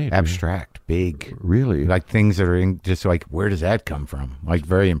does she paint? Abstract, big. Really? Like things that are just like, where does that come from? Like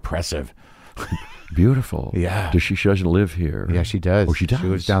very impressive. Beautiful. Yeah. She doesn't live here? Yeah, she does. Oh, she does? She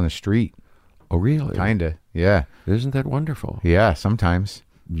lives down the street. Oh, really? Kinda, yeah. Isn't that wonderful? Yeah, sometimes.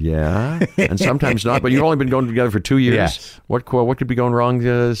 Yeah, and sometimes not. But you've only been going together for 2 years. Yes. What could be going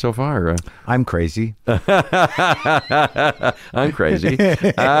wrong so far? I'm crazy. I'm crazy.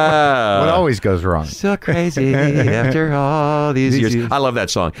 What always goes wrong? So crazy after all these years. I love that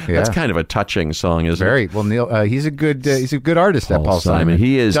song. Yeah. That's kind of a touching song, isn't it? Very. Well, Neil, he's a good artist. That Paul Simon.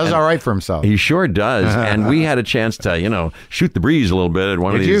 He does all right for himself. He sure does. And we had a chance to, shoot the breeze a little bit at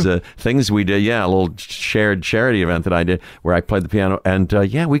one of these things we did. Yeah, a little shared charity event that I did where I played the piano. And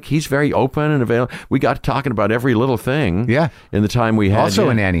he's very open and available. We got talking about every little thing. Yeah. In the time we had. Also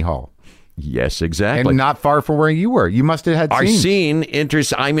in Annie Hall. Yes, exactly. And not far from where you were. You must have had our scenes. scene.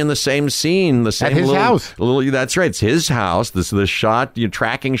 I'm in the same scene. The same at his house. That's right. It's his house. The shot,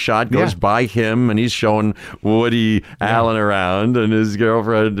 tracking shot goes by him, and he's showing Woody Allen around and his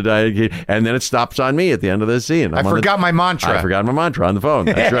girlfriend, and then it stops on me at the end of the scene. I forgot my mantra. I forgot my mantra on the phone.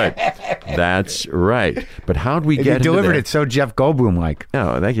 That's right. That's right. But how'd we get into You delivered there? it so Jeff Goldblum like.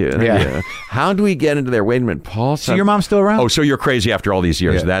 Oh, thank you. Thank Yeah. you. How'd we get into there? Wait a minute, Paul. So your mom's still around? Oh, so you're crazy after all these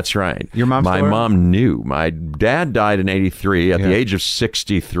years. Yeah. That's right. Your mom's My still around? mom knew. My dad died in 83 at the age of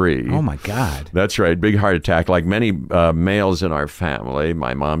 63. Oh, my God. That's right. Big heart attack. Like many males in our family,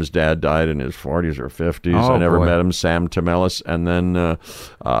 my mom's dad died in his 40s or 50s. Oh, I never boy. met him. Sam Tamelis. And then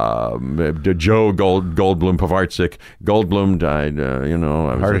Joe Goldblum, Pavarczyk. Goldblum died,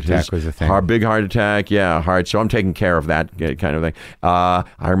 Heart attack was a thing. Big heart attack. Yeah, heart. So I'm taking care of that kind of thing. I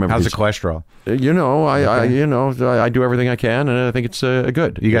remember. How's the cholesterol? I do everything I can, and I think it's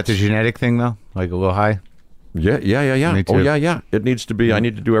good. You got the genetic thing, though? Like a little high? Yeah. Me too. Oh, yeah. It needs to be. I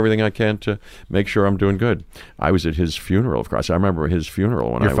need to do everything I can to make sure I'm doing good. I was at his funeral, of course. I remember his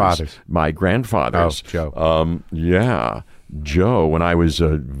funeral when Your I father's? was my grandfather's. Oh, Joe. Yeah, Joe. When I was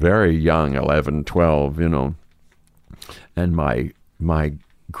very young, 11, 12, and my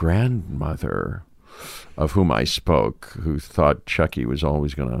grandmother, of whom I spoke, who thought Chucky was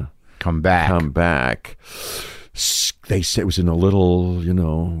always going to Come back. They said it was in a little,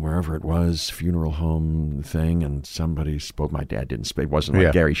 wherever it was, funeral home thing, and somebody spoke. My dad didn't speak. It wasn't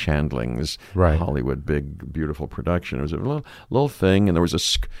like Gary Shandling's Hollywood big, beautiful production. It was a little thing, and there was a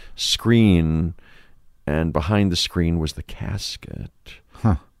screen, and behind the screen was the casket.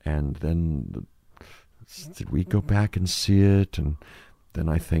 Huh. And then did we go back and see it? And then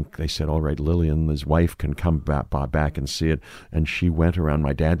I think they said, all right, Lillian, his wife, can come back and see it. And she went around.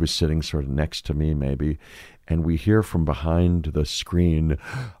 My dad was sitting sort of next to me, maybe. And we hear from behind the screen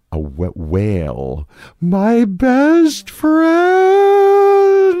a wail. My best friend,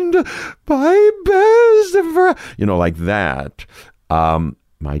 my best friend. Like that.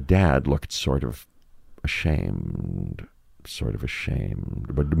 My dad looked sort of ashamed,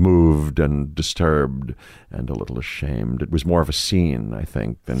 but moved and disturbed and a little ashamed. It was more of a scene, I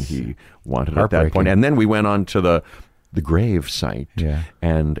think, than he wanted at that point. And then we went on to the grave site. Yeah.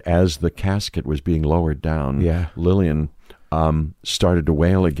 And as the casket was being lowered down, Lillian started to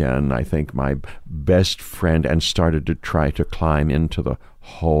wail again, I think, my best friend, and started to try to climb into the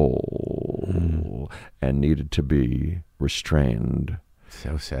hole and needed to be restrained.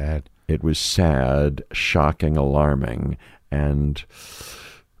 So sad. It was sad, shocking, alarming, and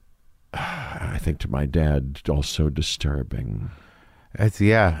I think to my dad also disturbing. It's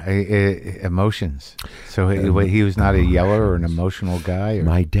emotions. So he was not a yeller or an emotional guy. Or?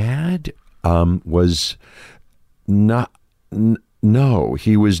 My dad was not. No,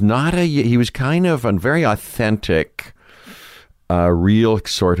 he was not he was kind of a very authentic, real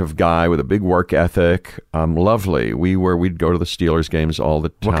sort of guy with a big work ethic. Lovely. We'd go to the Steelers games all the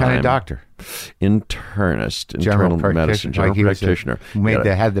time. What kind of doctor? Internist, internal medicine, general practitioner.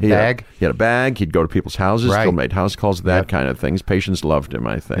 Had the bag? He had a bag. He'd go to people's houses, still made house calls, that kind of things. Patients loved him,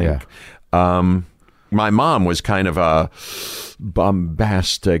 I think. Yeah. My mom was kind of a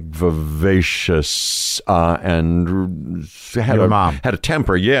bombastic, vivacious, and had a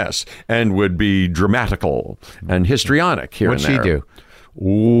temper, yes, and would be dramatical and histrionic here and there. What'd she do?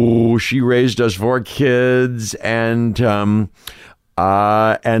 Oh, she raised us 4 kids, and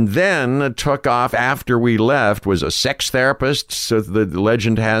then took off after we left, was a sex therapist, so the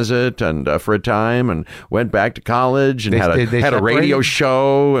legend has it, and for a time, and went back to college and had a radio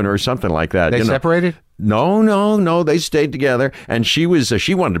show or something like that. They separated? No, they stayed together, and she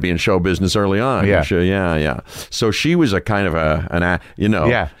wanted to be in show business early on. Yeah. So she was a kind of an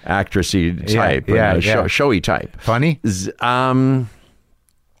actressy type, showy type. Funny?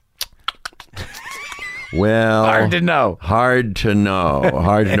 Well, hard to know.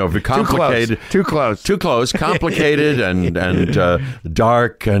 Complicated. Too close. Complicated and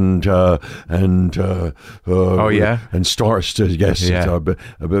dark and and stars. Yes. Yeah.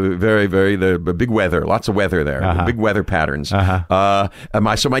 Very, very the big weather. Lots of weather there. Big weather patterns. So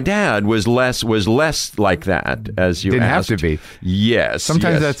my dad was less like that, as you didn't asked. have to be. Yes.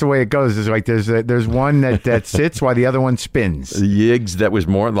 Sometimes that's the way it goes. It's like there's one that sits while the other one spins. Yigs that was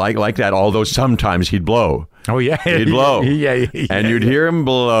more like that. Although sometimes he'd blow. Oh yeah, he'd blow. Yeah. And you'd hear him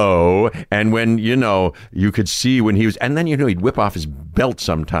blow, and when you could see when he was, and then he'd whip off his belt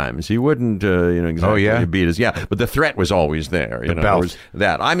sometimes. He wouldn't, exactly beat us. Yeah, but the threat was always there. The belt. There was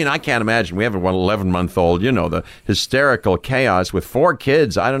that. I mean, I can't imagine. We have an 11-month-old. The hysterical chaos with 4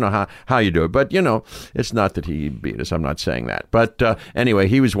 kids. I don't know how you do it, but it's not that he beat us. I'm not saying that. But anyway,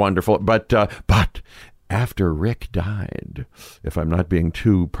 he was wonderful. But. After Rick died, if I'm not being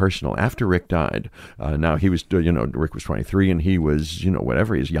too personal, after Rick died, now he was, Rick was 23 and he was,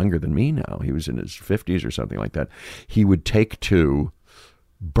 whatever, he's younger than me now. He was in his 50s or something like that. He would take to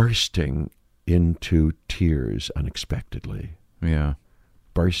bursting into tears unexpectedly. Yeah.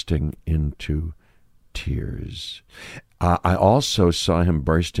 bursting into tears. I also saw him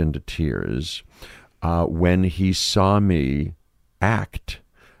burst into tears when he saw me act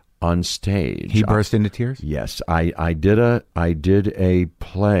on stage. He burst into tears? Yes, I did a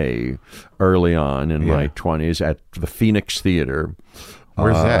play early on in my 20s at the Phoenix Theater.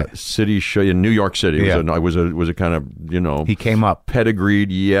 Where's that? City show in New York City. Yeah. It was a kind of, He came up.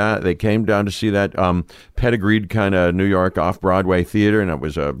 pedigreed. Yeah, they came down to see that pedigreed kind of New York off-Broadway theater, and it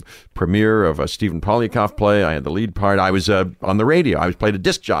was a premiere of a Stephen Polyakov play. I had the lead part. I was on the radio. I was played a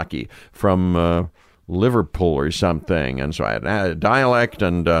disc jockey from Liverpool or something, and so I had a dialect,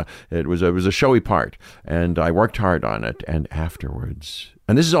 and it was a showy part, and I worked hard on it. And afterwards,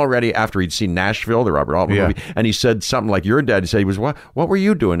 and this is already after he'd seen Nashville, the Robert Altman movie, and he said something like, "Your dad," he said, he was, what were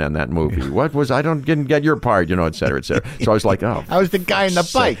you doing in that movie? What was, didn't get your part, et cetera, et cetera. So I was like, oh, I was the guy in the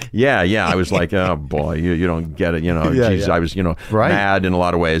bike. Yeah. I was like, oh boy, you don't get it, geez, I was, mad in a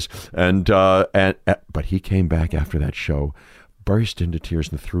lot of ways, and but he came back after that show, burst into tears,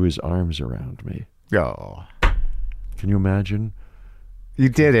 and threw his arms around me. Oh, can you imagine? You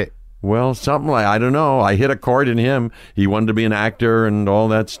did it. Well, something like, I don't know. I hit a chord in him. He wanted to be an actor and all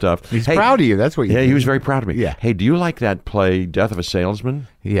that stuff. He's proud of you. That's what you he was very proud of me. Yeah. Hey, do you like that play, Death of a Salesman?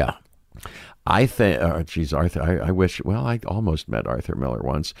 Yeah. I think, Arthur, I wish, I almost met Arthur Miller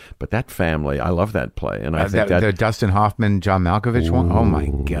once, but that family, I love that play. And I think the Dustin Hoffman, John Malkovich one. Oh my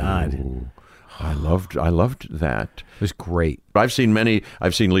God. I loved that. It was great. I've seen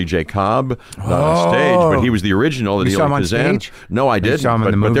Lee J. Cobb on stage, but he was the original that You saw him on stage? No, I didn't. saw him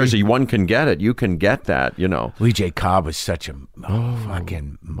in the but movie? there's one can get it. You can get that, Lee J. Cobb was such a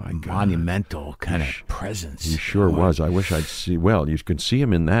fucking monumental kind of presence. He sure was. I wish I'd see. Well, you could see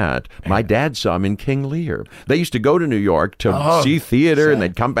him in that. My dad saw him in King Lear. They used to go to New York to see theater, and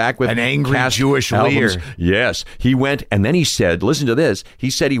they'd come back with an angry cast Jewish albums. Lear. Yes, he went, and then he said, "Listen to this." He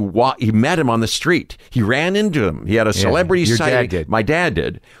said he met him on the street. He ran into him. He had a celebrity Your sighting. dad did. My dad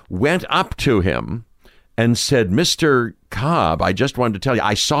did. Went up to him and said, "Mr. Cobb, I just wanted to tell you,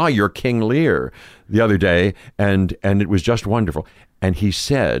 I saw your King Lear the other day, and it was just wonderful." And he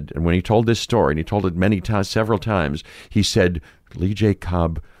said, and when he told this story, and he told it several times, he said, Lee J.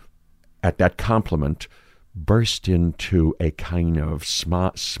 Cobb, at that compliment, burst into a kind of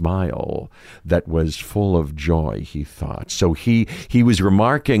smile that was full of joy, he thought. So he was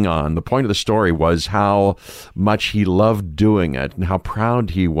remarking on, the point of the story was how much he loved doing it, and how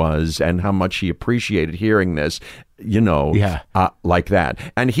proud he was, and how much he appreciated hearing this, like that.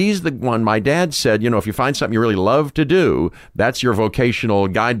 And he's the one, my dad said, if you find something you really love to do, that's your vocational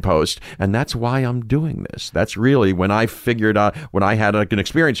guidepost. And that's why I'm doing this. That's really when I figured out, when I had an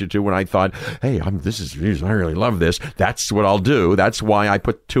experience or two, when I thought, hey, I really love this. That's what I'll do. That's why I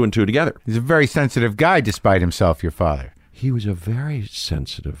put two and two together. He's a very sensitive guy, despite himself, your father. He was a very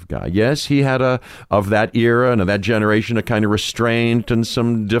sensitive guy. Yes, he had of that era and of that generation, a kind of restraint and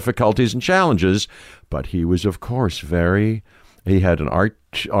some difficulties and challenges, but he was, of course, he had an art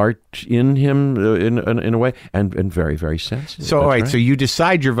in him in a way, and very, very sensitive. So, all right, so you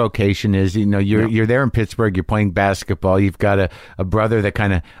decide your vocation is, you're there in Pittsburgh, you're playing basketball, you've got a brother that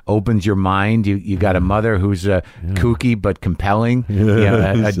kind of opens your mind, you got a mother who's kooky but compelling,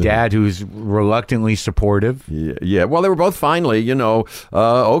 a dad who's reluctantly supportive. Yeah. Well, they were both finally,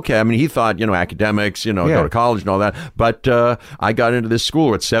 okay. I mean, he thought, academics, go to college and all that, but I got into this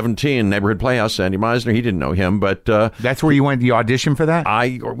school at 17, Neighborhood Playhouse, Sandy Meisner. He didn't know him, but that's where you went. You auditioned for that.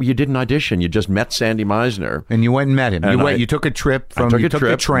 You didn't audition. You just met Sandy Meisner. And you went and met him. You took a trip from, you took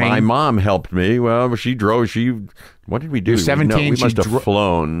the train. My mom helped me. Well, she drove. What did we do? You're 17. We must have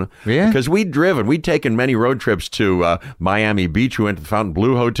flown. Yeah. Because we'd driven. We'd taken many road trips to Miami Beach. We went to the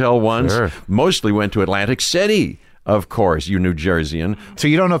Fontainebleau Hotel once. Sure. Mostly went to Atlantic City. Of course, you New Jerseyan. So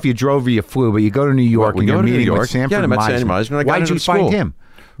you don't know if you drove or you flew, but you go to New York and you're meeting with Sanford I met Sandy Meisner. And I Why'd you find him?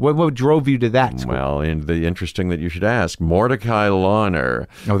 What drove you to that school? Well, interesting that you should ask. Mordecai Lawner.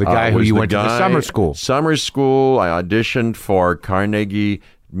 Oh, the guy who you went to the summer school. Summer school. I auditioned for Carnegie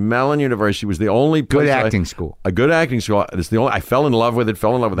Mellon University. Was the only place good acting school. A good acting school. It's the only. I fell in love with it.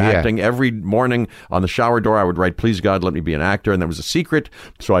 Fell in love with acting. Every morning on the shower door, I would write, "Please God, let me be an actor," and that was a secret.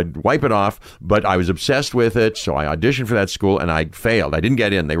 So I'd wipe it off. But I was obsessed with it. So I auditioned for that school, and I failed. I didn't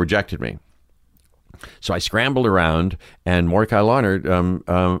get in. They rejected me. So I scrambled around, and Mordecai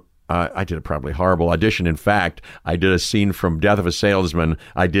Lawner, I did a probably horrible audition. In fact, I did a scene from Death of a Salesman.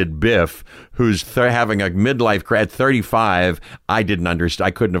 I did Biff, who's having a midlife crisis at 35. I didn't understand.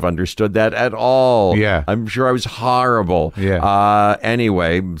 I couldn't have understood that at all. Yeah. I'm sure I was horrible. Yeah.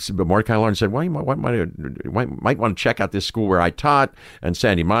 Anyway, but Mordecai Lawrence said, well, you might want to check out this school where I taught. And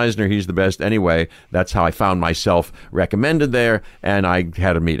Sandy Meisner, he's the best. Anyway, that's how I found myself recommended there. And I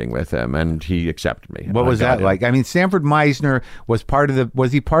had a meeting with him, and he accepted me. What was that like? I mean, Sanford Meisner was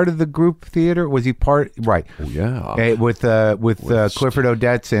he part of the group theater? Was he part? Right. Oh, yeah. With Clifford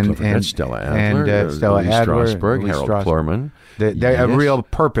Odets and Stella Adler, Stella Lee Adler, Strasberg, Harold Clurman. A real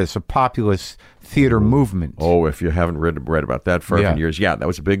purpose, a populist theater movement. Oh, if you haven't read about that for years, that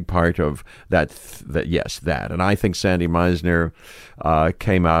was a big part of that. That, and I think Sandy Meisner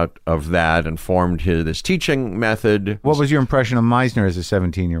came out of that and formed this teaching method. What was your impression of Meisner as a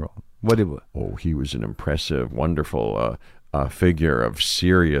 17-year-old? Oh, he was an impressive, wonderful figure of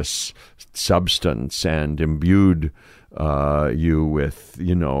serious substance and imbued you with,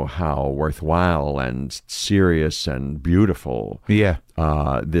 how worthwhile and serious and beautiful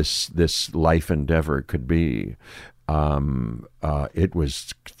this life endeavor could be. It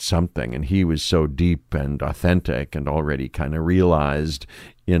was something, and he was so deep and authentic and already kind of realized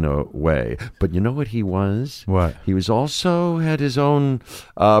in a way. But you know what he was? What? He was also had his own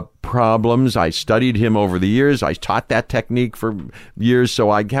problems. I studied him over the years. I taught that technique for years, so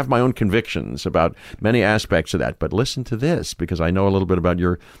I have my own convictions about many aspects of that. But listen to this, because I know a little bit about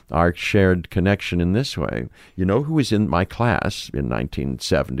our shared connection in this way. You know who was in my class in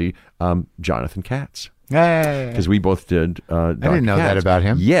 1970? Jonathan Katz. Because we both did. I didn't know that about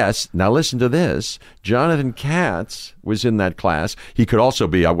him. Yes. Now listen to this. Jonathan Katz was in that class. He could also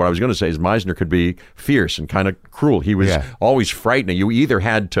be, what I was going to say is Meisner could be fierce and kind of cruel. He was always frightening. You either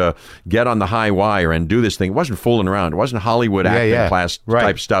had to get on the high wire and do this thing. It wasn't fooling around. It wasn't Hollywood acting class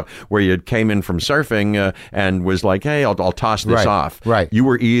type stuff where you came in from surfing and was like, hey, I'll toss this off. Right. You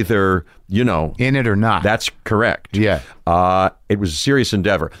were either, in it or not. That's correct. Yeah. It was a serious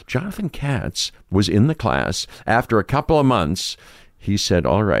endeavor. Jonathan Katz was in the class. After a couple of months, he said,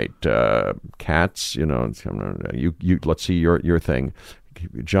 all right, Katz, let's see your thing.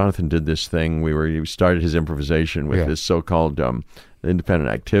 Jonathan did this thing. He started his improvisation with this so-called independent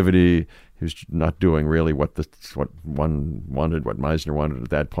activity. He was not doing really what one wanted, what Meisner wanted at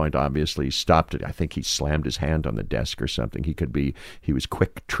that point. Obviously, he stopped it. I think he slammed his hand on the desk or something. He was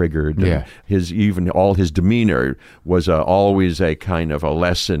quick triggered. Yeah. All his demeanor was always a kind of a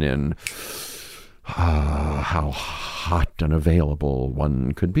lesson in how hot and available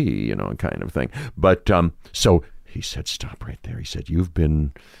one could be, kind of thing. But so he said, stop right there. He said, you've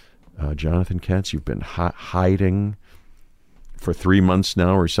been, Jonathan Katz, you've been hiding for 3 months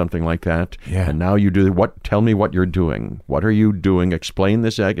now or something like that. Yeah. And now you do what? Tell me what you're doing. What are you doing? Explain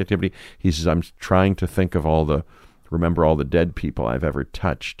this activity. He says, I'm trying to think of remember all the dead people I've ever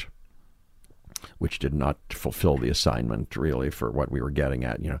touched, which did not fulfill the assignment really for what we were getting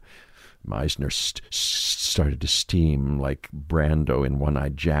at. Meisner started to steam like Brando in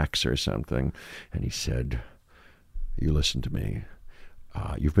One-Eyed Jacks or something. And he said, you listen to me.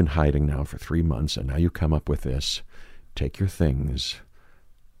 You've been hiding now for 3 months, and now you come up with this. Take your things,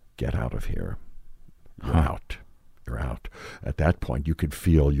 get out of here. You're out. You're out. At that point, you could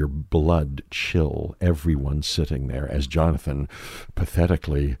feel your blood chill, everyone sitting there, as Jonathan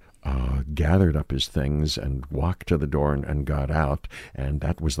pathetically gathered up his things and walked to the door and got out. And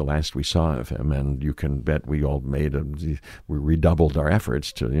that was the last we saw of him. And you can bet we all we redoubled our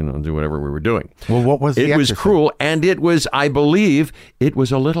efforts to, do whatever we were doing. Well, what was it? It was cruel, and it was, I believe, it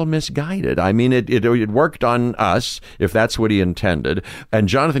was a little misguided. I mean, it worked on us, if that's what he intended. And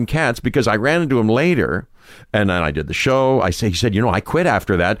Jonathan Katz, because I ran into him later, and then I did the show. He said, I quit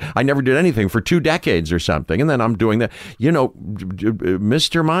after that. I never did anything for 2 decades or something. And then I'm doing that.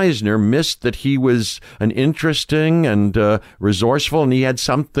 Mr. Meisner missed that he was an interesting and resourceful, and he had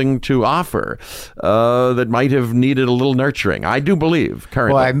something to offer that might have needed a little nurturing. I do believe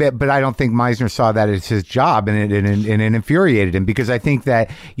currently. Well, but I don't think Meisner saw that as his job, and it infuriated him, because I think that,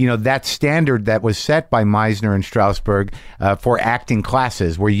 that standard that was set by Meisner and Strasberg for acting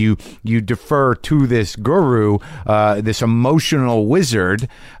classes, where you defer to this guru, this emotional wizard,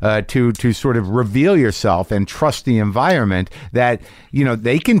 to sort of reveal yourself and trust the environment, that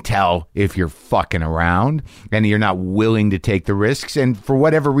they can tell if you're fucking around and you're not willing to take the risks, and for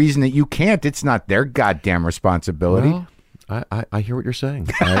whatever reason that you can't, it's not their goddamn responsibility. Well, I hear what you're saying.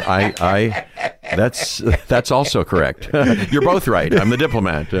 That's also correct. You're both right. I'm the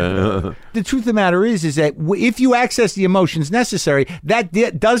diplomat. The truth of the matter is that if you access the emotions necessary,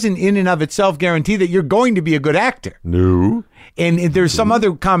 that doesn't in and of itself guarantee that you're going to be a good actor. No. And there's some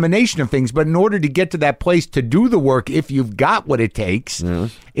other combination of things, but in order to get to that place to do the work, if you've got what it takes,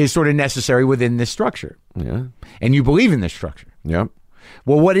 is sort of necessary within this structure. Yeah. And you believe in this structure. Yep.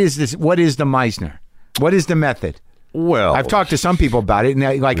 Well, what is this? What is the Meisner? What is the method? Well, I've talked to some people about it, and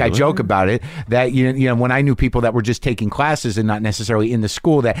I joke about it, that you know when I knew people that were just taking classes and not necessarily in the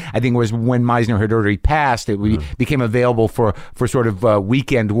school, that I think it was when Meisner had already passed, it became available for sort of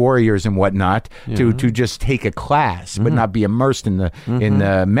weekend warriors and whatnot to just take a class, but not be immersed in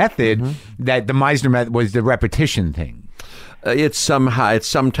the method. That the Meisner method was the repetition thing. It's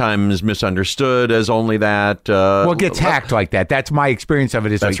sometimes misunderstood as only that. Well, it gets hacked like that. That's my experience of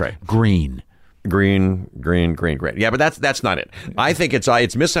it. Is that's like right. Green. Yeah, but that's not it. I think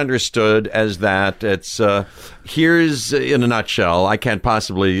it's misunderstood as that. It's here's in a nutshell. I can't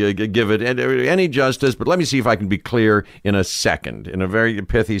possibly give it any justice, but let me see if I can be clear in a very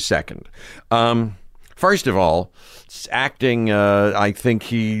pithy second. First of all, acting. I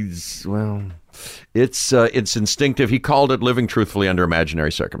think it's instinctive. He called it living truthfully under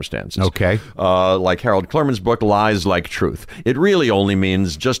imaginary circumstances. Okay. Like Harold Clurman's book, Lies Like Truth. It really only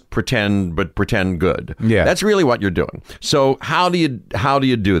means just pretend, but pretend good. Yeah. That's really what you're doing. So how do you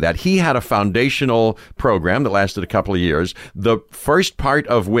do that? He had a foundational program that lasted a couple of years, the first part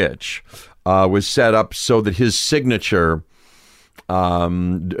of which was set up so that his signature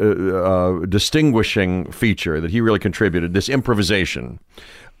distinguishing feature that he really contributed, this improvisation,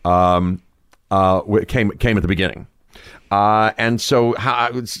 came at the beginning. And so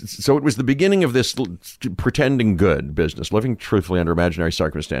it was the beginning of this pretending good business, living truthfully under imaginary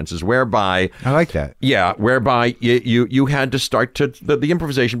circumstances, whereby I like that. Yeah, whereby you had to start to the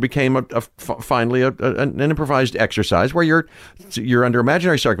improvisation became finally an improvised exercise where you're under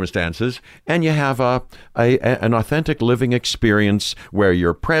imaginary circumstances and you have an authentic living experience where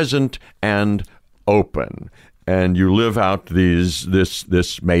you're present and open. And you live out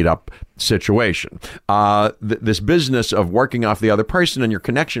this made up situation. This business of working off the other person and your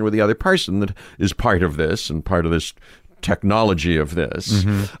connection with the other person that is part of this and part of this technology of this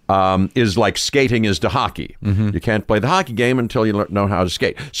is like skating is to hockey. You can't play the hockey game until you know how to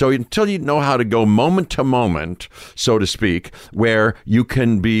skate. So until you know how to go moment to moment, so to speak, where you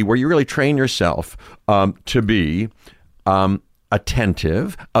really train yourself to be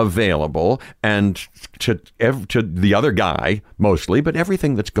attentive, available, and to the other guy mostly, but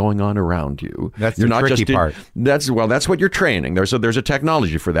everything that's going on around you. That's the tricky part. That's what you're training. There's a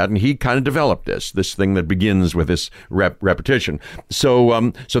technology for that, and he kind of developed this thing that begins with this repetition.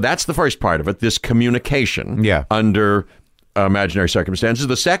 So that's the first part of it. This communication under imaginary circumstances.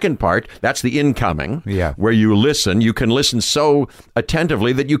 The second part, that's the incoming, where you listen. You can listen so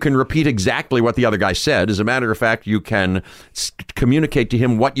attentively that you can repeat exactly what the other guy said. As a matter of fact, you can communicate to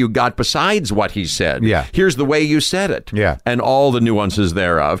him what you got besides what he said. Here's the way you said it. And all the nuances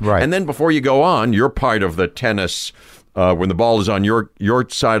thereof. Right. And then before you go on, you're part of the tennis, when the ball is on your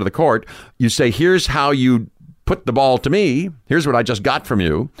side of the court, you say, here's how you put the ball to me. Here's what I just got from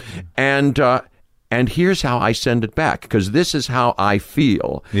you. And here's how I send it back, because this is how I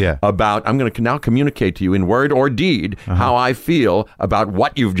feel about, I'm going to now communicate to you in word or deed how I feel about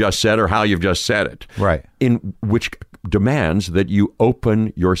what you've just said or how you've just said it. Right. In which demands that you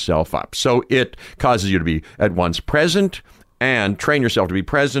open yourself up. So it causes you to be at once present and train yourself to be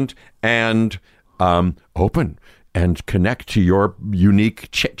present and open and connect to your unique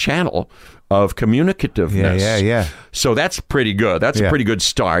channel of communicativeness. Yeah. So that's pretty good. That's a pretty good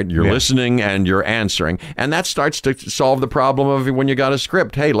start. You're listening and you're answering. And that starts to solve the problem of when you got a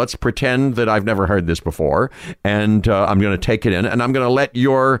script. Hey, let's pretend that I've never heard this before. And I'm going to take it in and I'm going to let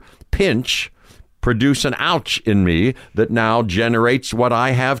your pinch produce an ouch in me that now generates what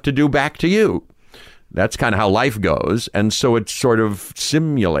I have to do back to you. That's kind of how life goes. And so it sort of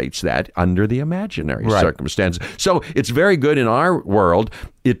simulates that under the imaginary circumstances. So it's very good in our world.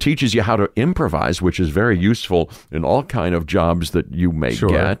 It teaches you how to improvise, which is very useful in all kind of jobs that you may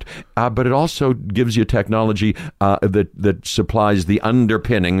get. But it also gives you technology that supplies the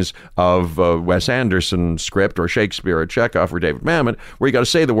underpinnings of Wes Anderson script or Shakespeare or Chekhov or David Mamet, where you got to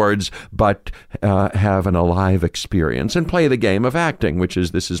say the words, but have an alive experience and play the game of acting, which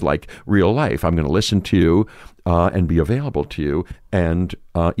is this is like real life. I'm going to listen to you and be available to you, and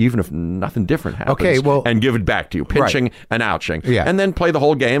even if nothing different happens, and give it back to you, pinching and ouching, and then play the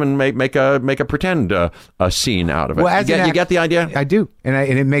whole game and make a pretend a scene out of it. Well, you get the idea? I do, and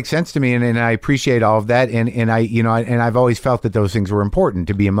it makes sense to me, and I appreciate all of that, and I've always felt that those things were important,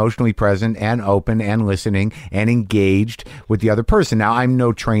 to be emotionally present and open and listening and engaged with the other person. Now, I'm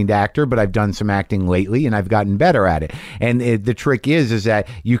no trained actor, but I've done some acting lately, and I've gotten better at it. And the trick is that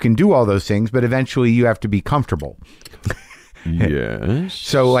you can do all those things, but eventually you have to be comfortable. Yes.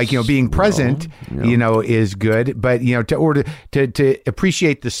 So, like, being present, is good, but to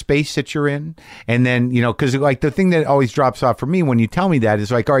appreciate the space that you're in, and then because like the thing that always drops off for me when you tell me that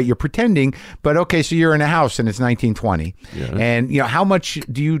is like, all right, you're pretending, but okay, so you're in a house and it's 1920, and how much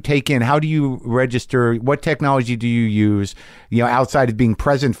do you take in? How do you register? What technology do you use? Outside of being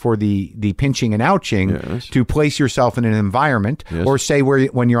present for the pinching and ouching, to place yourself in an environment, or say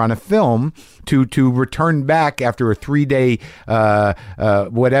when you're on a film to return back after a 3-day a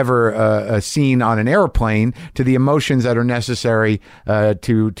scene on an airplane to the emotions that are necessary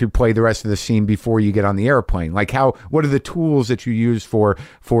to play the rest of the scene before you get on the airplane. Like what are the tools that you use for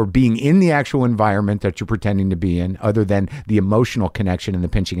being in the actual environment that you're pretending to be in, other than the emotional connection and the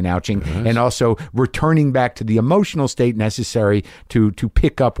pinching and ouching, and also returning back to the emotional state necessary to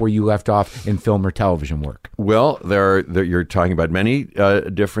pick up where you left off in film or television work? Well, you're talking about many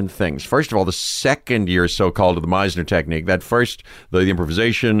different things. First of all, the second year, so-called, of the Meisner technique, that first, the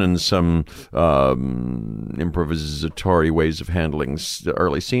improvisation and some improvisatory ways of handling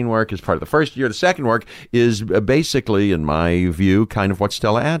early scene work is part of the first year. The second work is basically, in my view, kind of what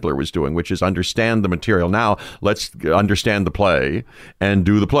Stella Adler was doing, which is understand the material. Now, let's understand the play and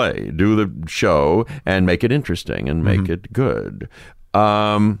do the show, and make it interesting and make it good.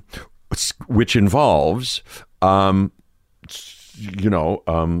 Which involves, fully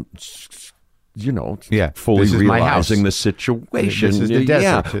realizing the situation. This is the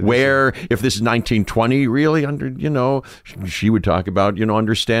desert. Where if this is 1920, really she would talk about,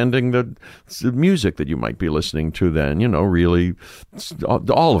 understanding the music that you might be listening to then, really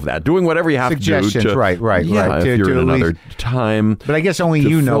all of that, doing whatever you have to do. Suggestions, right. If you're in another time. But I guess only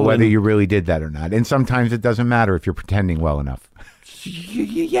you know whether you really did that or not. And sometimes it doesn't matter if you're pretending well enough.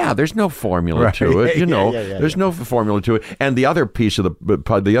 Yeah, there's no formula to it. There's no formula to it. And the other piece of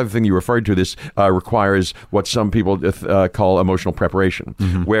the other thing you referred to, this requires what some people call emotional preparation,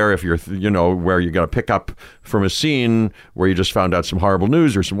 where if you're where you're going to pick up from a scene where you just found out some horrible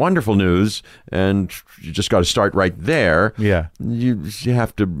news or some wonderful news, and you just got to start right there. Yeah, you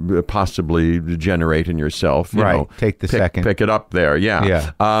have to possibly generate in yourself. Take the second, pick it up there.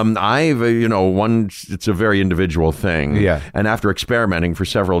 Yeah. I've it's a very individual thing. Yeah, and after experimenting for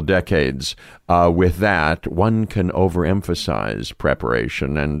several decades with that, one can overemphasize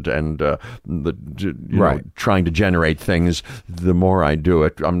preparation and trying to generate things. The more I do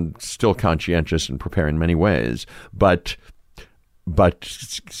it, I'm still conscientious and prepare in many ways, but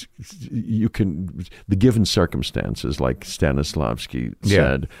you can, the given circumstances, like Stanislavski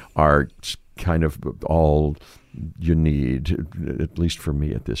said, are kind of all you need, at least for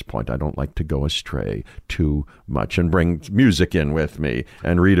me at this point. I don't like to go astray too much and bring music in with me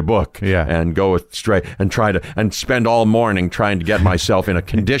and read a book and go astray and try to and spend all morning trying to get myself in a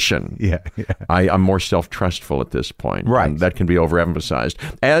condition. I'm more self-trustful at this point. Right. And that can be overemphasized,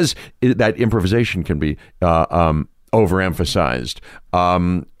 as that improvisation can be overemphasized,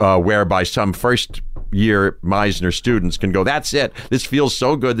 whereby some first-year Meisner students can go, that's it, this feels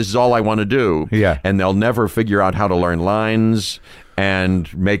so good, this is all I want to do. And they'll never figure out how to learn lines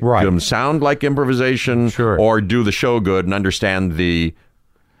and make them sound like improvisation, or do the show good and understand the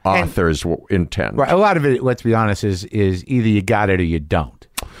author's intent. Right. A lot of it, let's be honest, is either you got it or you don't.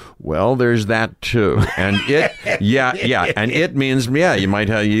 Well, there's that too, and it, and it means, you might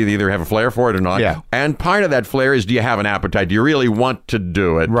you either have a flair for it or not. And part of that flair is, do you have an appetite? Do you really want to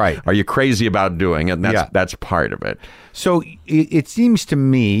do it? Right. Are you crazy about doing it? And that's part of it. So it seems to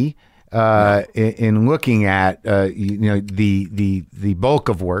me, in looking at the bulk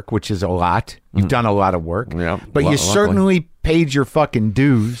of work, which is a lot, you've done a lot of work, but you certainly paid your fucking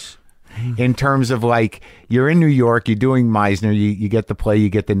dues. In terms of, like, you're in New York, you're doing Meisner, you get the play, you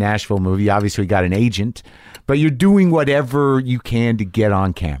get the Nashville movie, you obviously got an agent, but you're doing whatever you can to get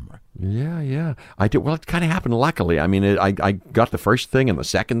on camera. Yeah. I did. Well, it kind of happened luckily. I mean, I got the first thing and the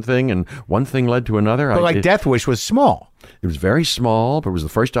second thing, and one thing led to another. But Death Wish was small. It was very small, but it was the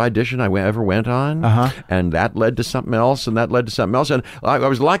first audition I ever went on, and that led to something else, and that led to something else, and I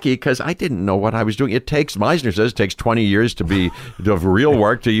was lucky because I didn't know what I was doing. Meisner says it takes 20 years to have real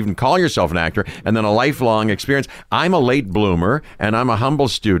work to even call yourself an actor, and then a lifelong experience. I'm a late bloomer, and I'm a humble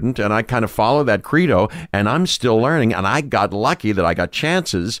student, and I kind of follow that credo, and I'm still learning, and I got lucky that I got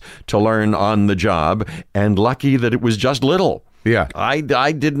chances to learn on the job, and lucky that it was just little. Yeah. I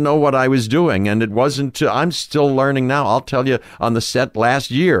didn't know what I was doing, and it wasn't, I'm still learning now. I'll tell you, on the set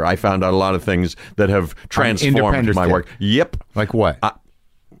last year, I found out a lot of things that have transformed my work. Yep. Like what?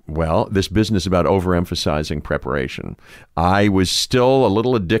 Well, this business about overemphasizing preparation. I was still a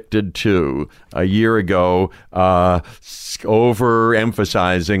little addicted to, a year ago,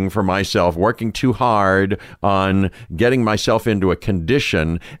 overemphasizing for myself, working too hard on getting myself into a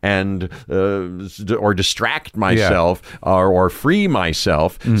condition and or distract myself or free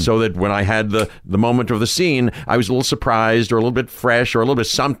myself so that when I had the moment of the scene, I was a little surprised or a little bit fresh or a little bit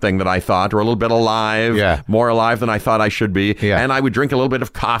something that I thought, or a little bit alive, more alive than I thought I should be. And I would drink a little bit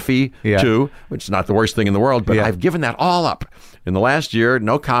of coffee too, which is not the worst thing in the world, but I've given that all up. In the last year,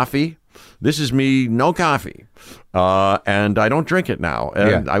 no coffee. This is me, no coffee. And I don't drink it now.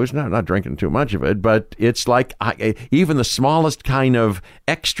 And I was not drinking too much of it, but it's like even the smallest kind of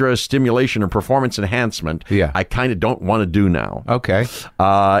extra stimulation or performance enhancement, I kind of don't want to do now. Okay.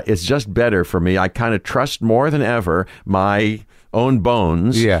 It's just better for me. I kind of trust more than ever my own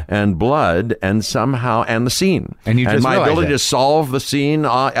bones and blood and somehow and the scene and my ability to solve the scene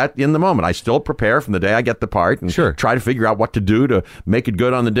in the moment. I still prepare from the day I get the part and try to figure out what to do to make it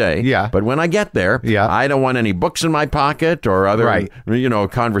good on the day. But when I get there, I don't want any books in my pocket or other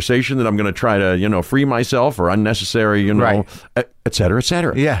conversation that I'm going to try to free myself or unnecessary et cetera, et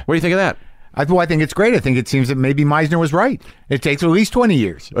cetera. What do you think of that? I think it's great. I think it seems that maybe Meisner was right. It takes at least 20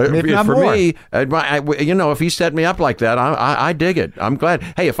 years, if not for more. Me, if he set me up like that, I dig it. I'm glad.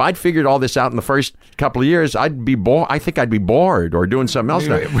 Hey, if I'd figured all this out in the first couple of years, I'd be bored. I think I'd be bored or doing something else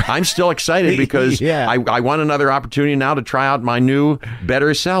now. I'm still excited because I want another opportunity now to try out my new,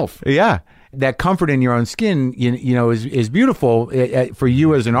 better self. Yeah. That comfort in your own skin, is beautiful for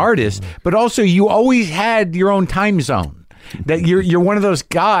you as an artist, but also you always had your own time zone. That you're one of those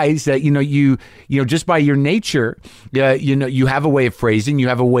guys that you just by your nature, you have a way of phrasing, you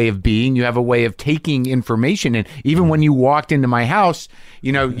have a way of being, you have a way of taking information, and even when you walked into my house,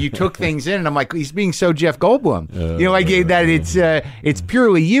 you took things in, and I'm like, he's being so Jeff Goldblum, that it's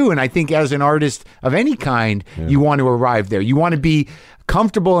purely you, and I think as an artist of any kind, you want to arrive there, you want to be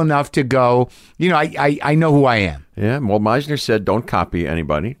comfortable enough to go, I know who I am. Yeah, well, Meisner said, don't copy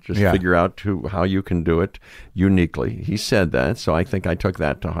anybody. Just figure out how you can do it uniquely. He said that, so I think I took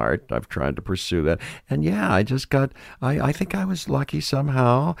that to heart. I've tried to pursue that. And I just I think I was lucky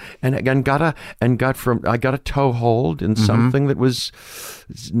somehow. And again, I got a toehold in something that was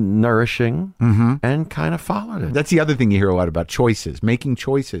nourishing and kind of followed it. That's the other thing you hear a lot about, choices, making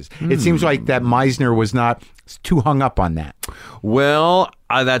choices. It seems like that Meisner was not too hung up on that. Well,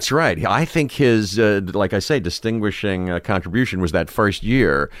 that's right. I think his, like I say, distinguishing contribution was that first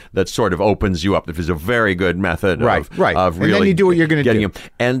year that sort of opens you up. It was a very good method of really, and then you do what you're going to do. Him.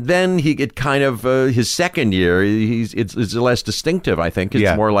 And then his second year, it's less distinctive, I think.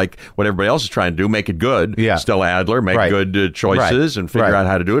 It's more like what everybody else is trying to do, make it good. Still Adler, make good choices and figure out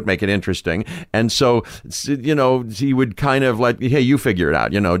how to do it, make it interesting. And so, he would kind of like, hey, you figure it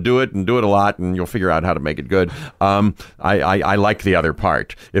out, do it and do it a lot and you'll figure out how to make it good. I like the other part.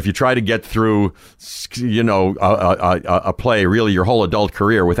 If you try to get through, a play, really your whole adult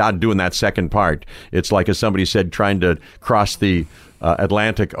career without doing that second part, it's like, as somebody said, trying to cross the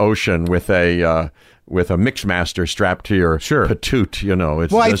Atlantic Ocean with a mix master strapped to your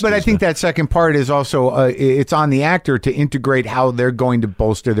patoot, But I think that second part is also, it's on the actor to integrate how they're going to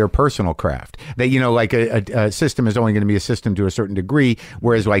bolster their personal craft. That, like a system is only going to be a system to a certain degree,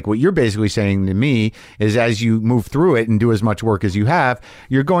 whereas like what you're basically saying to me is as you move through it and do as much work as you have,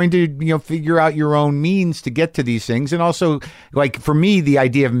 you're going to, figure out your own means to get to these things. And also, like for me, the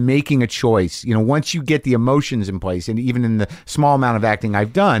idea of making a choice, once you get the emotions in place, and even in the small amount of acting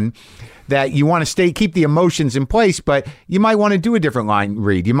I've done, that you want to keep the emotions in place, but you might want to do a different line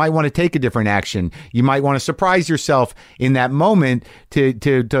read. You might want to take a different action. You might want to surprise yourself in that moment to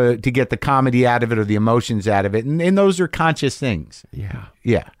get the comedy out of it or the emotions out of it. And those are conscious things. Yeah.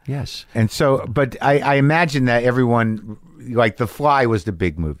 Yes. And so, but I imagine that everyone, like The Fly was the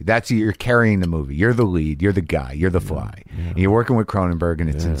big movie. You're carrying the movie. You're the lead. You're the guy. You're the Fly. And you're working with Cronenberg, and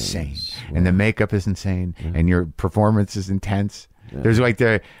it's insane. Wow. And the makeup is insane. And your performance is intense. There's like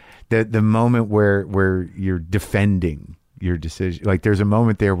the moment where you're defending your decision. Like there's a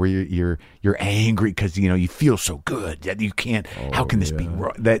moment there where you're angry because you feel so good that you can't. How can this be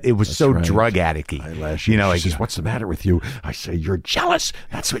wrong? That it was That's so drug addicty. She says, "What's the matter with you?" I say, "You're jealous.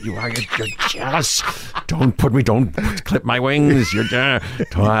 That's what you are. You're jealous. Don't clip my wings.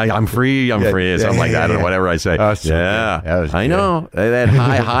 I'm free. I'm free." Something like that, or whatever I say. I know. They had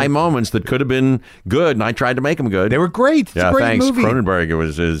high moments that could have been good, and I tried to make them good. They were great. It's a great thanks. movie. Cronenberg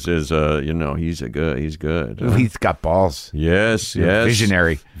he's good. He's got balls. Yes.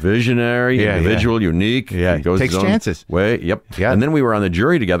 Visionary, individual, unique. Yeah, he goes takes his own chances. Way. Yep. Yeah. And then we were on the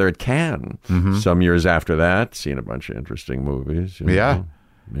jury together at Cannes some years after that, seeing a bunch of interesting movies. You know.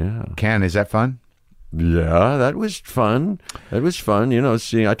 Yeah. Ken, is that fun? Yeah, that was fun. That was fun.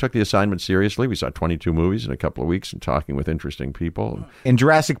 Seeing I took the assignment seriously. We saw 22 movies in a couple of weeks and talking with interesting people. In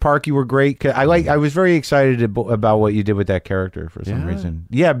Jurassic Park, you were great. 'Cause I was very excited about what you did with that character for some reason.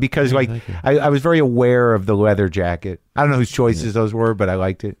 Yeah, because I was very aware of the leather jacket. I don't know whose choices those were, but I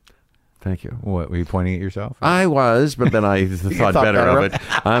liked it. Thank you. What, were you pointing at yourself? I was, but then I thought better of it.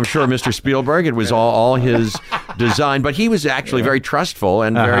 I'm sure Mr. Spielberg, it was all his design, but he was actually very trustful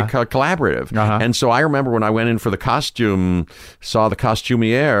and very collaborative. And so I remember when I went in for the costume, saw the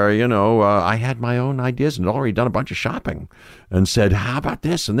costumier, I had my own ideas and had already done a bunch of shopping and said, how about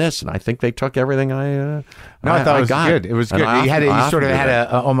this and this? And I think they took everything I thought it was got. good. It was good. You sort of had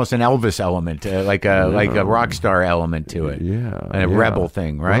almost an Elvis element, like a rock star element to it. Yeah. And a rebel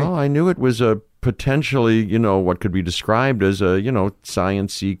thing, right? Well, I knew it was a potentially, what could be described as a,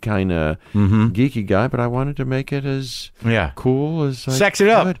 science-y kind of geeky guy, but I wanted to make it as cool as I Sex it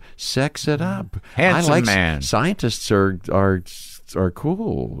up. could. Sex it up. Handsome man. Scientists are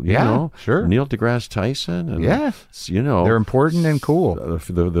cool. You know? Sure. Neil deGrasse Tyson. And, they're important and cool.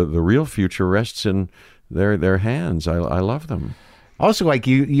 The real future rests in their hands. I love them. Also, like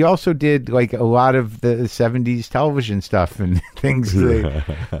you also did like a lot of the 70s television stuff and things.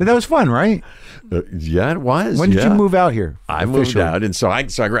 But that was fun, right? Yeah, it was. When did you move out here? I moved out, and so I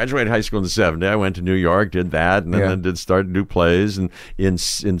graduated high school in the 70s. I went to New York, did that, and then started to do plays. And in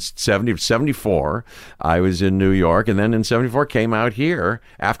 74, I was in New York, and then in 74 came out here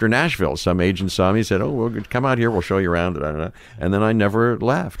after Nashville. Some agent saw me, said, "Oh, we'll come out here. We'll show you around." And then I never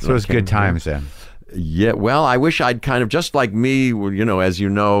left. So it was good times then. Yeah, well, I wish I'd kind of, just like me, as you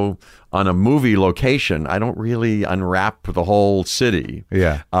know, on a movie location, I don't really unwrap the whole city.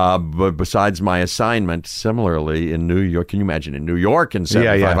 Yeah. But besides my assignment, similarly in New York, can you imagine in New York in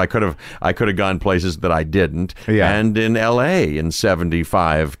 75, I could have gone places that I didn't. Yeah. And in LA in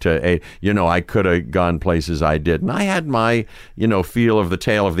 75 to 8, I could have gone places I didn't. I had my, feel of the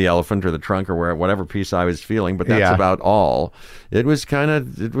tail of the elephant or the trunk or whatever piece I was feeling, but that's about all. It was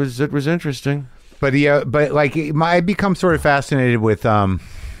it was interesting. But I become sort of fascinated with, I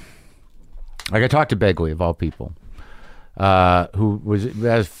talked to Begley of all people, who was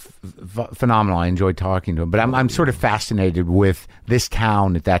phenomenal. I enjoyed talking to him, but I'm sort of fascinated with this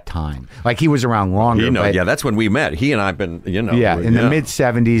town at that time. Like he was around longer. That's when we met. He and I've been, in the mid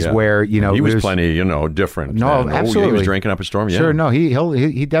 70s, where he was plenty, different. No, absolutely, he was drinking up a storm. Yeah. Sure, no,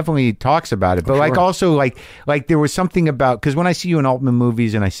 he definitely talks about it, but like there was something about, because when I see you in Altman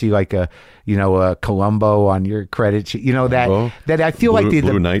movies and I see like a Columbo on your credit sheet, that I feel like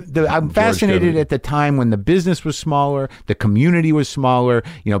Blue Knight, I'm fascinated at the time when the business was smaller, the community was smaller,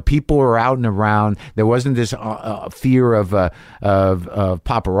 people were out and around. There wasn't this fear of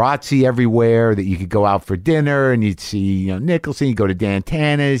paparazzi everywhere, that you could go out for dinner and you'd see Nicholson, you go to Dan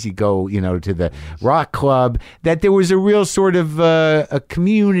Tana's, you go to the rock club, that there was a real sort of a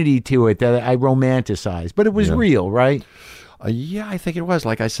community to it that I romanticized, but it was real, right? Yeah, I think it was.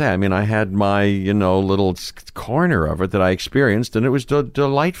 Like I say, I had my, little corner of it that I experienced, and it was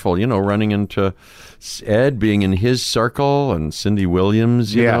delightful, running into Ed, being in his circle, and Cindy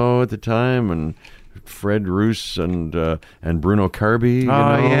Williams, you know, at the time, and Fred Roos and Bruno Kirby,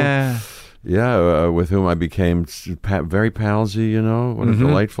 with whom I became very palsy, what a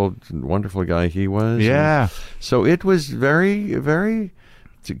delightful, wonderful guy he was. Yeah. And so it was very, very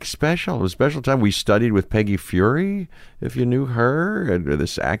special. It was a special time. We studied with Peggy Fury, if you knew her,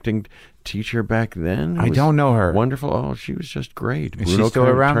 this acting teacher back then. I don't know her. Wonderful. Oh, she was just great. Is she still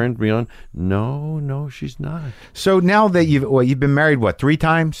around? Turned me on. No, she's not. So now that you've been married, 3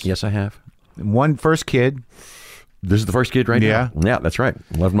 times? Yes, I have. One first kid. This is the first kid right now? Yeah, that's right.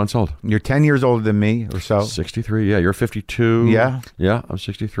 11 months old. You're 10 years older than me or so. 63, yeah. You're 52. Yeah. Yeah, I'm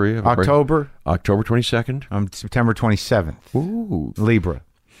 63. October 22nd. I'm September 27th. Ooh. Libra.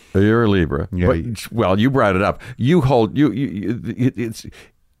 You're a Libra. Yeah. But, you brought it up.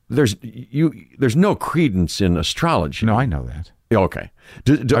 There's no credence in astrology. No, I know that. Okay.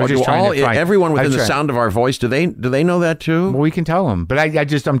 Everyone within the sound of our voice, do they know that too? Well, we can tell them. But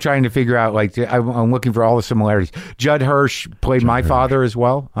I'm trying to figure out, I'm looking for all the similarities. Judd Hirsch played my father as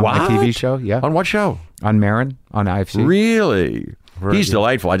well on my TV show. Yeah. On what show? On Marin, on IFC. Really? He's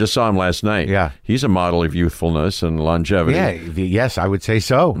delightful. I just saw him last night. Yeah. He's a model of youthfulness and longevity. Yeah. Yes, I would say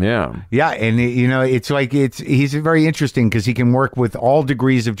so. Yeah. Yeah. And, he's very interesting because he can work with all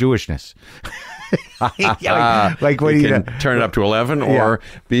degrees of Jewishness. Like what you can turn it up to 11 or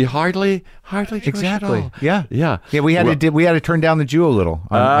be hardly Jewish exactly at all. Yeah. We had to turn down the Jew a little.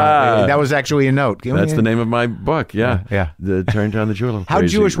 That was actually a note. That's the name of my book. Yeah. The turn down the Jew a little. How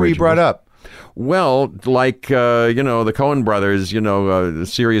Jewish were you brought up? Well, like, the Coen brothers, The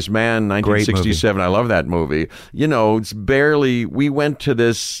Serious Man, 1967. I love that movie. It's barely, we went to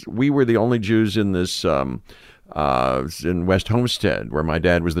this, we were the only Jews in this, in West Homestead, where my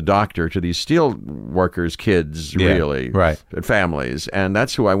dad was the doctor to these steel workers' kids, really, right, families, and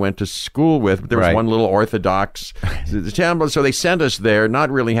that's who I went to school with. But there was one little Orthodox town, so they sent us there, not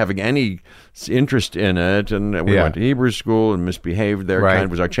really having any interest in it, and we went to Hebrew school and misbehaved there. Kind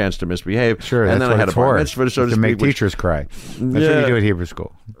of was our chance to misbehave. Sure, and that's then what I had a bar mitzvah, so to make speak, teachers cry. That's what you do at Hebrew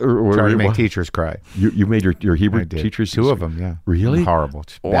school. Try to make teachers cry. You made your Hebrew teachers? 2 of them, yeah. Really? Horrible.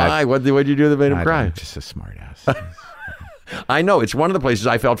 Why? What did you do that made them cry? Just a smart ass. I know. It's one of the places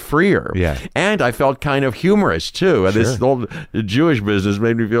I felt freer. Yeah. And I felt kind of humorous, too. Sure. This old Jewish business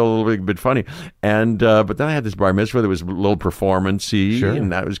made me feel a little bit funny. And but then I had this bar mitzvah that was a little performance-y,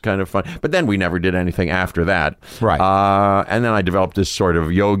 and that was kind of fun. But then we never did anything after that. Right. And then I developed this sort of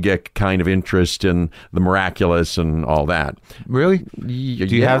yogic kind of interest in the miraculous and all that. Really? Do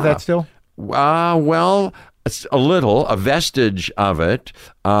you have that still? Well, it's a vestige of it.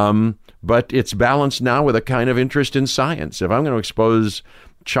 But it's balanced now with a kind of interest in science. If I'm going to expose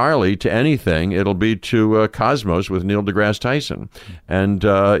Charlie to anything, it'll be to Cosmos with Neil deGrasse Tyson. And,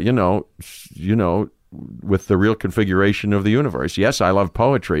 with the real configuration of the universe. Yes, I love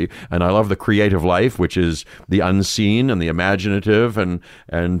poetry, and I love the creative life, which is the unseen and the imaginative and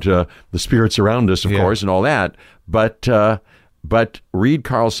the spirits around us, of course, and all that. But read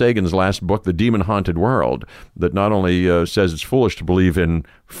Carl Sagan's last book, The Demon-Haunted World, that not only says it's foolish to believe in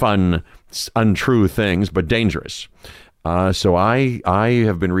fun, untrue things, but dangerous. So I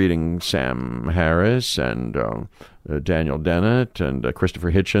have been reading Sam Harris and Daniel Dennett and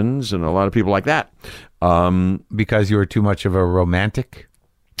Christopher Hitchens and a lot of people like that. Because you were too much of a romantic?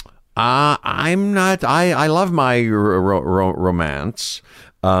 I'm not. I love my romance.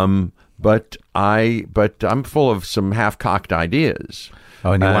 But I'm full of some half-cocked ideas.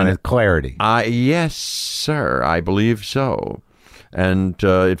 Oh, and you wanted clarity. Yes, sir. I believe so. And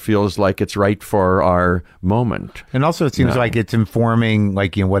it feels like it's right for our moment. And also it seems like it's informing,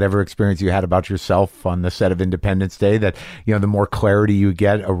 whatever experience you had about yourself on the set of Independence Day, that, the more clarity you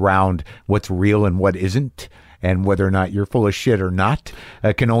get around what's real and what isn't, and whether or not you're full of shit or not,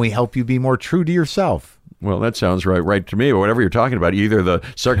 can only help you be more true to yourself. Well, that sounds right to me. But whatever you're talking about, either the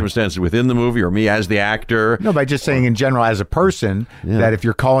circumstances within the movie or me as the actor. No, by just saying in general as a person, that if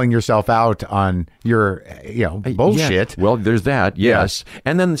you're calling yourself out on your, bullshit. Yeah. Well, there's that, yes. Yeah.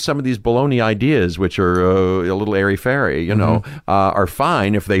 And then some of these baloney ideas, which are a little airy-fairy, are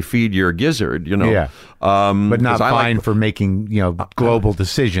fine if they feed your gizzard, Yeah. But not fine for making, global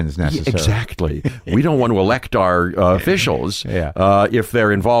decisions necessarily. Exactly. We don't want to elect our officials if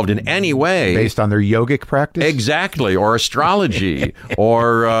they're involved in any way. Based on their yogic practice? Exactly. Or astrology.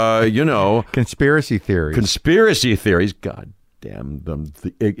 or, Conspiracy theories. Conspiracy theories. God damn them,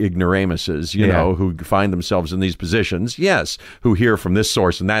 the ignoramuses, who find themselves in these positions. Yes, who hear from this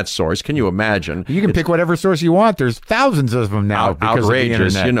source and that source. Can you imagine? You can pick whatever source you want. There's thousands of them now.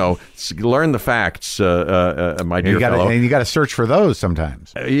 Outrageous, learn the facts, my dear fellow. And you got to search for those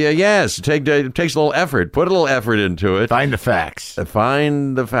sometimes. Yes, it takes a little effort. Put a little effort into it. Find the facts.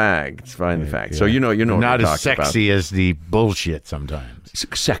 Find the facts. Find the facts. So you know not what as sexy as the bullshit sometimes.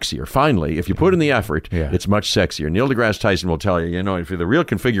 Sexier. Finally, if you put in the effort, it's much sexier. Neil deGrasse Tyson will tell you, if you're the real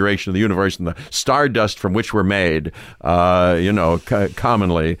configuration of the universe and the stardust from which we're made,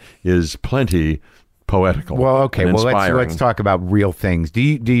 commonly is plenty poetical. Well, okay. Well, let's talk about real things. Do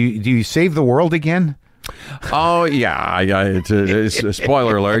you save the world again? Oh yeah, it's a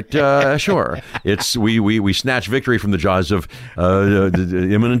spoiler alert. Sure, it's we snatch victory from the jaws of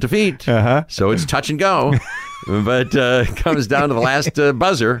imminent defeat. So it's touch and go. But it comes down to the last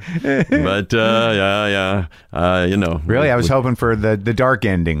buzzer. But Really, I was hoping for the dark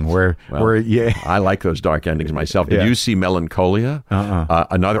ending where I like those dark endings myself. Did you see Melancholia?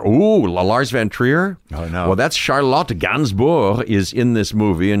 Another Lars von Trier. Oh no. Well, that's Charlotte Gainsbourg is in this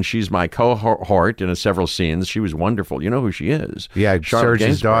movie, and she's my cohort in several scenes. She was wonderful. You know who she is? Yeah,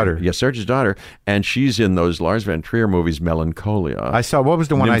 Serge's daughter. Yeah, Serge's daughter, and she's in those Lars von Trier movies, Melancholia. I saw. What was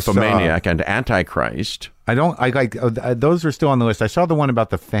the one I saw? Nymphomaniac and Antichrist. I like those are still on the list. I saw the one about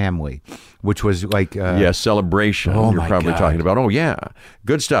the family, which was like Celebration. You're probably talking about. Oh yeah,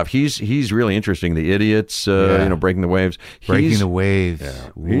 good stuff. He's really interesting. The Idiots, Breaking the Waves. Breaking the Waves.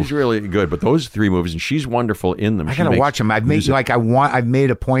 Yeah, he's really good. But those 3 movies, and she's wonderful in them. I gotta watch them. I've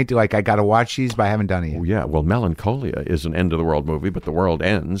made a point to I gotta watch these, but I haven't done it yet. Oh, yeah. Well, Melancholia is an end of the world movie, but the world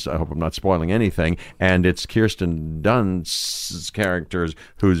ends. I hope I'm not spoiling anything. And it's Kirsten Dunst's character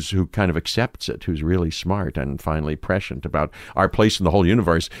who kind of accepts it, who's really smart. smart and finally prescient about our place in the whole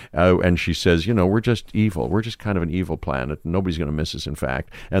universe. And she says, we're just evil. We're just kind of an evil planet. Nobody's going to miss us, in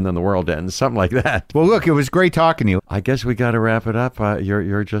fact. And then the world ends, something like that. Well, look, it was great talking to you. I guess we got to wrap it up.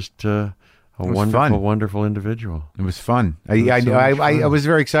 You're just a wonderful individual. It was fun. I was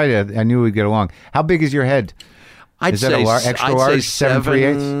very excited. I knew we'd get along. How big is your head? I'd say extra large?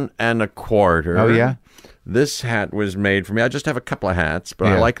 7 3/4. Oh, yeah? This hat was made for me. I just have a couple of hats, but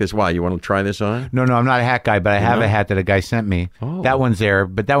I like this. Why? You want to try this on? No, I'm not a hat guy, but I have a hat that a guy sent me. Oh. That one's there,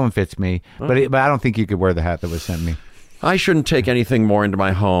 but that one fits me. Oh. But I don't think you could wear the hat that was sent me. I shouldn't take anything more into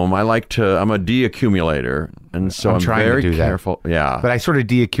my home. I'm a deaccumulator, and so I'm trying very to do careful. That. Yeah. But I sort of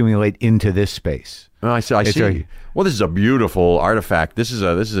deaccumulate into this space. I see. Well, this is a beautiful artifact. This is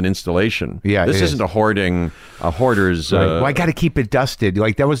an installation. Yeah, this isn't a hoarder's. Right. Well, I got to keep it dusted.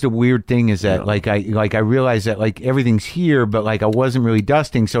 Like that was the weird thing is that I realized that like everything's here, but like I wasn't really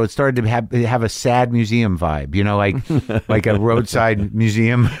dusting, so it started to have a sad museum vibe. Like a roadside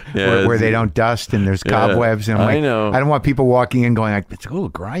museum where they don't dust and there's cobwebs. And I don't want people walking in going like it's a little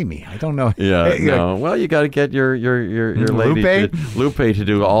grimy. I don't know. Yeah. No. Well, you got to get your lady Lupe to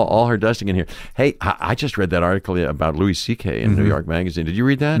do all her dusting in here. Hey, I just read that article about Louis C.K. in New York Magazine. Did you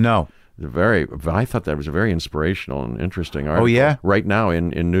read that? No. I thought that was a very inspirational and interesting article. Oh, yeah? Right now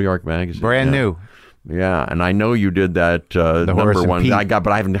in New York Magazine. Brand new. Yeah, and I know you did that number one. But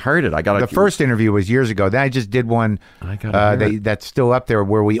I haven't heard it. The first interview was years ago. Then I just did one that's still up there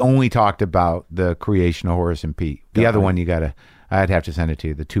where we only talked about the creation of Horace and Pete. The other one I'd have to send it to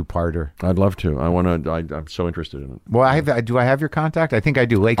you, the 2-parter. I'd love to. I'm so interested in it. Well, do I have your contact? I think I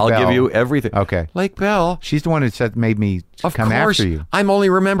do. Bell. I'll give you everything. Okay. Lake Bell. She's the one that made me come after you. I'm only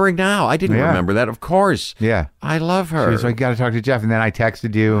remembering now. I didn't remember that. Of course. Yeah. I love her. She was like, got to talk to Jeff. And then I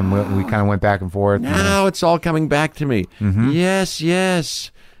texted you, and we kind of went back and forth. Now it's all coming back to me. Mm-hmm.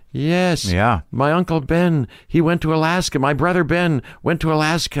 Yes. Yeah. My Uncle Ben, he went to Alaska. My brother Ben went to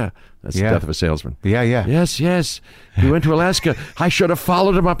Alaska. That's the death of a salesman. Yeah. Yes. He went to Alaska. I should have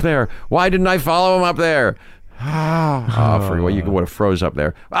followed him up there. Why didn't I follow him up there? You would have froze up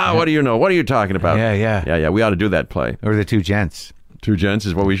there. What do you know? What are you talking about? Yeah. We ought to do that play. Or the Two Gents. Two Gents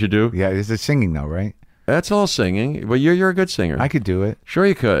is what we should do? Yeah, it's singing though, right? That's all singing. Well, you're a good singer. I could do it. Sure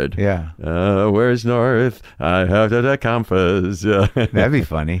you could. Yeah. Where's north? I have the compass. That'd be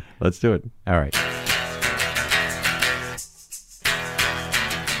funny. Let's do it. All right.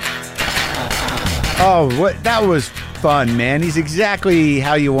 Oh, that was fun, man. He's exactly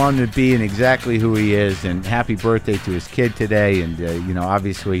how you want him to be and exactly who he is. And happy birthday to his kid today. And,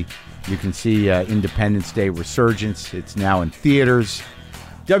 obviously you can see Independence Day Resurgence. It's now in theaters.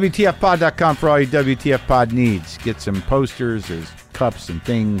 WTFpod.com for all your WTF Pod needs. Get some posters, there's cups and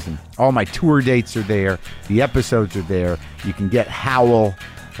things, and all my tour dates are there. The episodes are there. You can get Howl,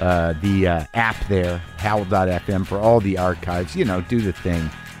 the app there, howl.fm for all the archives. Do the thing.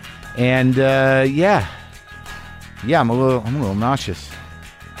 And I'm a little nauseous.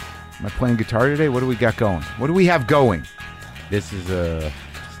 Am I playing guitar today? What do we got going? What do we have going? This is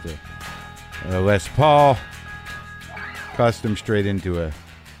just a Les Paul, custom straight into a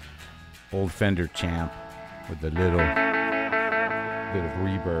old Fender Champ with a little bit of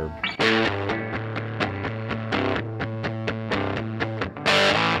reverb.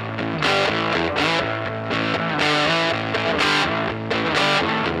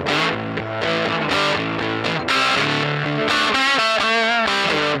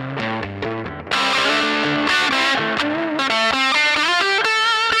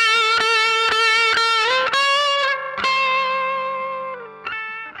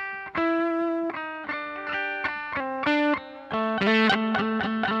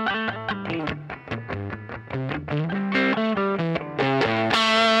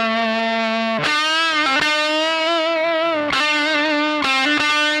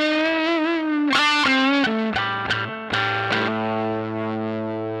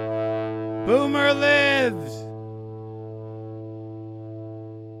 Boomer lives!